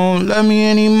then, you don't love me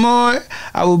anymore.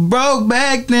 I was broke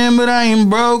back then, but I ain't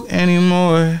broke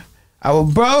anymore. I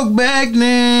was broke back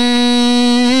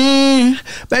then.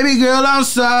 Baby girl, I'm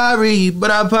sorry, but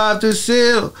I popped a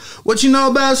seal. What you know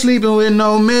about sleeping with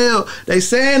no meal? They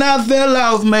saying I fell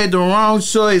off, made the wrong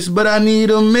choice, but I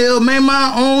need a meal. Made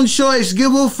my own choice,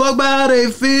 give a fuck about how they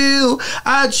feel.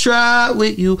 I tried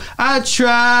with you, I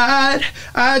tried.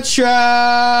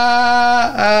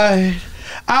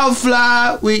 I'll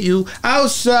fly with you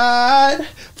outside,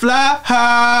 fly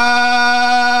high.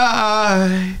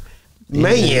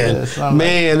 Man,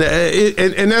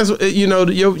 and that's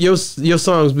your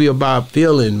songs be about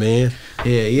feeling, man.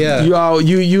 Yeah.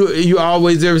 You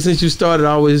always, ever since you started,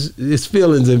 always it's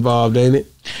feelings involved, ain't it?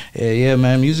 Yeah,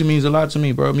 man. Music means a lot to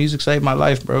me, bro. Music saved my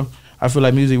life, bro. I feel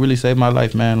like music really saved my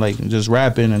life, man. Like just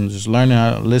rapping and just learning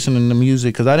how to listening to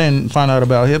music, because I didn't find out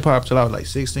about hip hop till I was like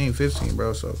 16, 15,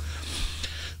 bro. So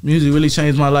music really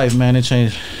changed my life, man. It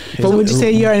changed. But would you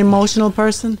say you're an emotional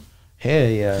person? Hell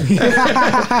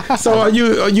yeah. So are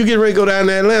you getting ready to go down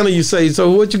to Atlanta, you say?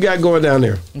 So what you got going down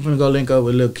there? I'm gonna go link up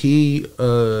with Lil Key,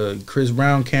 Chris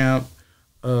Brown Camp,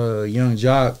 Young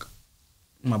Jock,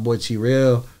 my boy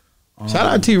T-Rail. Shout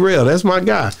out T-Rail, that's my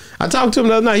guy. I talked to him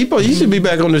the other night. He should be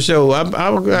back on the show. I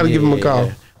gotta give him a call.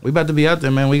 Yeah. We about to be out there,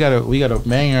 man. We got a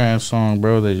banger ass song,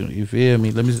 bro. That, you feel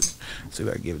me? Let me see if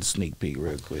I can give it a sneak peek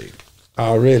real quick.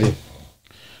 Already.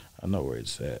 I know where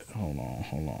it's at. Hold on.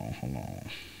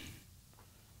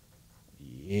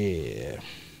 Yeah.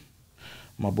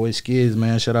 My boy Skids,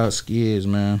 man. Shout out Skids,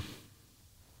 man.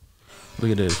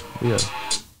 Look at this. Yeah.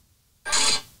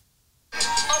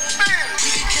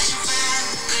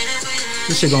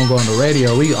 This shit gonna go on the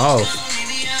radio. We off.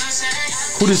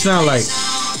 Who this sound like?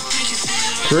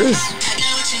 Chris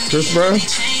Brown?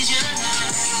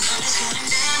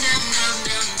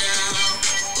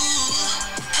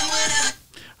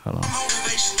 Hold on.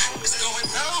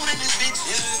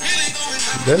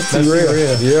 That's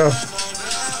T-Rail. Yeah.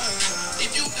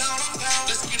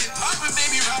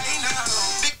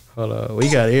 Hold on. We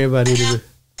got everybody to.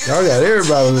 Y'all got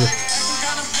everybody.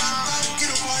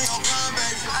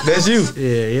 That's you.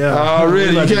 Yeah.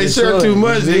 Already. You can't share too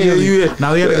much, nigga.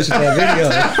 Now we gotta go shoot that video.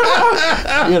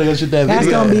 We gotta go shoot that video. That's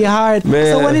gonna be hard. Man.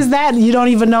 So when is that? You don't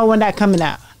even know when that coming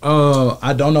out.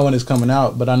 I don't know when it's coming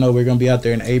out, but I know we're gonna be out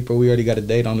there in April. We already got a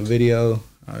date on the video.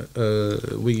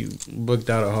 We booked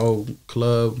out a whole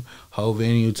club, whole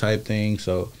venue type thing.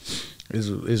 So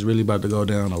it's really about to go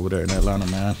down over there in Atlanta,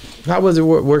 man. How was it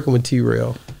working with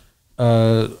T-Rail?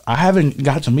 I haven't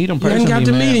got to meet him personally. You ain't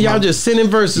got to meet him. Y'all just sending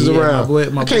verses around.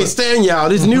 I can't stand y'all.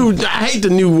 This new, I hate the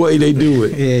new way they do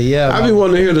it. Yeah. I be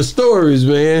wanting to hear the stories,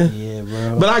 man. Yeah,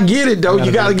 bro. But I get it though.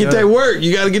 You got to get that work.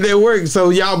 You got to get that work. So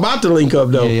y'all about to link up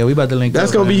though. Yeah, we about to link up.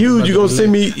 That's gonna be huge. You gonna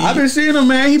send me? I've been seeing him,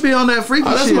 man. He be on that freaky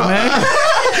shit, man.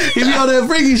 He be on that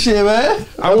freaky shit, man.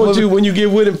 I want you, when you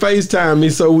get with him, FaceTime me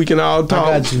so we can all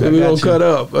talk. We gonna cut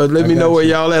up. Let me know where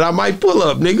y'all at. I might pull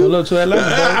up, nigga. Pull up to Atlanta.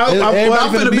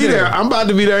 I'm finna be there. I'm about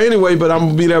to be there anyway, but I'm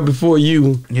gonna be there before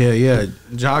you. Yeah.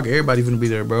 Jock, everybody finna be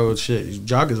there, bro. Shit,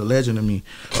 Jock is a legend to me.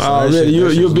 So really?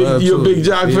 You a big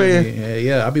Jock fan?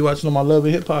 Yeah. I be watching on my Love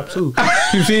and Hip Hop too.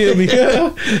 You feel me?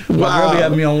 My brother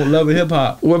had me on Love and Hip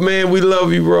Hop. Well, man, we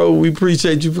love you, bro. We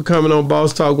appreciate you for coming on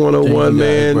Boss Talk 101,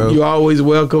 man. Guys, you're always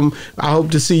welcome. I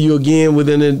hope to see you again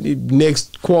within the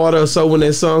next quarter or so when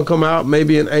that song come out,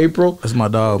 maybe in April. That's my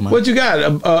dog, man. What you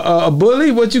got? A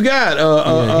bully? What you got?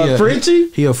 A Frenchie?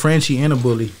 He a Frenchie and a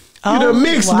bully. You the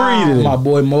mixed breed. My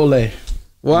boy Mole.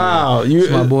 Wow, That's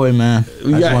my boy, man.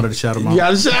 I just wanted to shout him out. You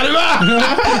gotta shout him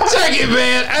out. Check it,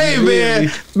 man. Hey,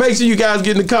 man. Make sure you guys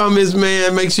get in the comments,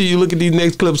 man. Make sure you look at these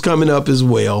next clips coming up as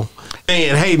well.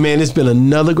 And hey, man, it's been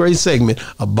another great segment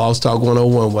of Boss Talk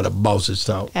 101, where the bosses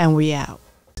talk. And we out.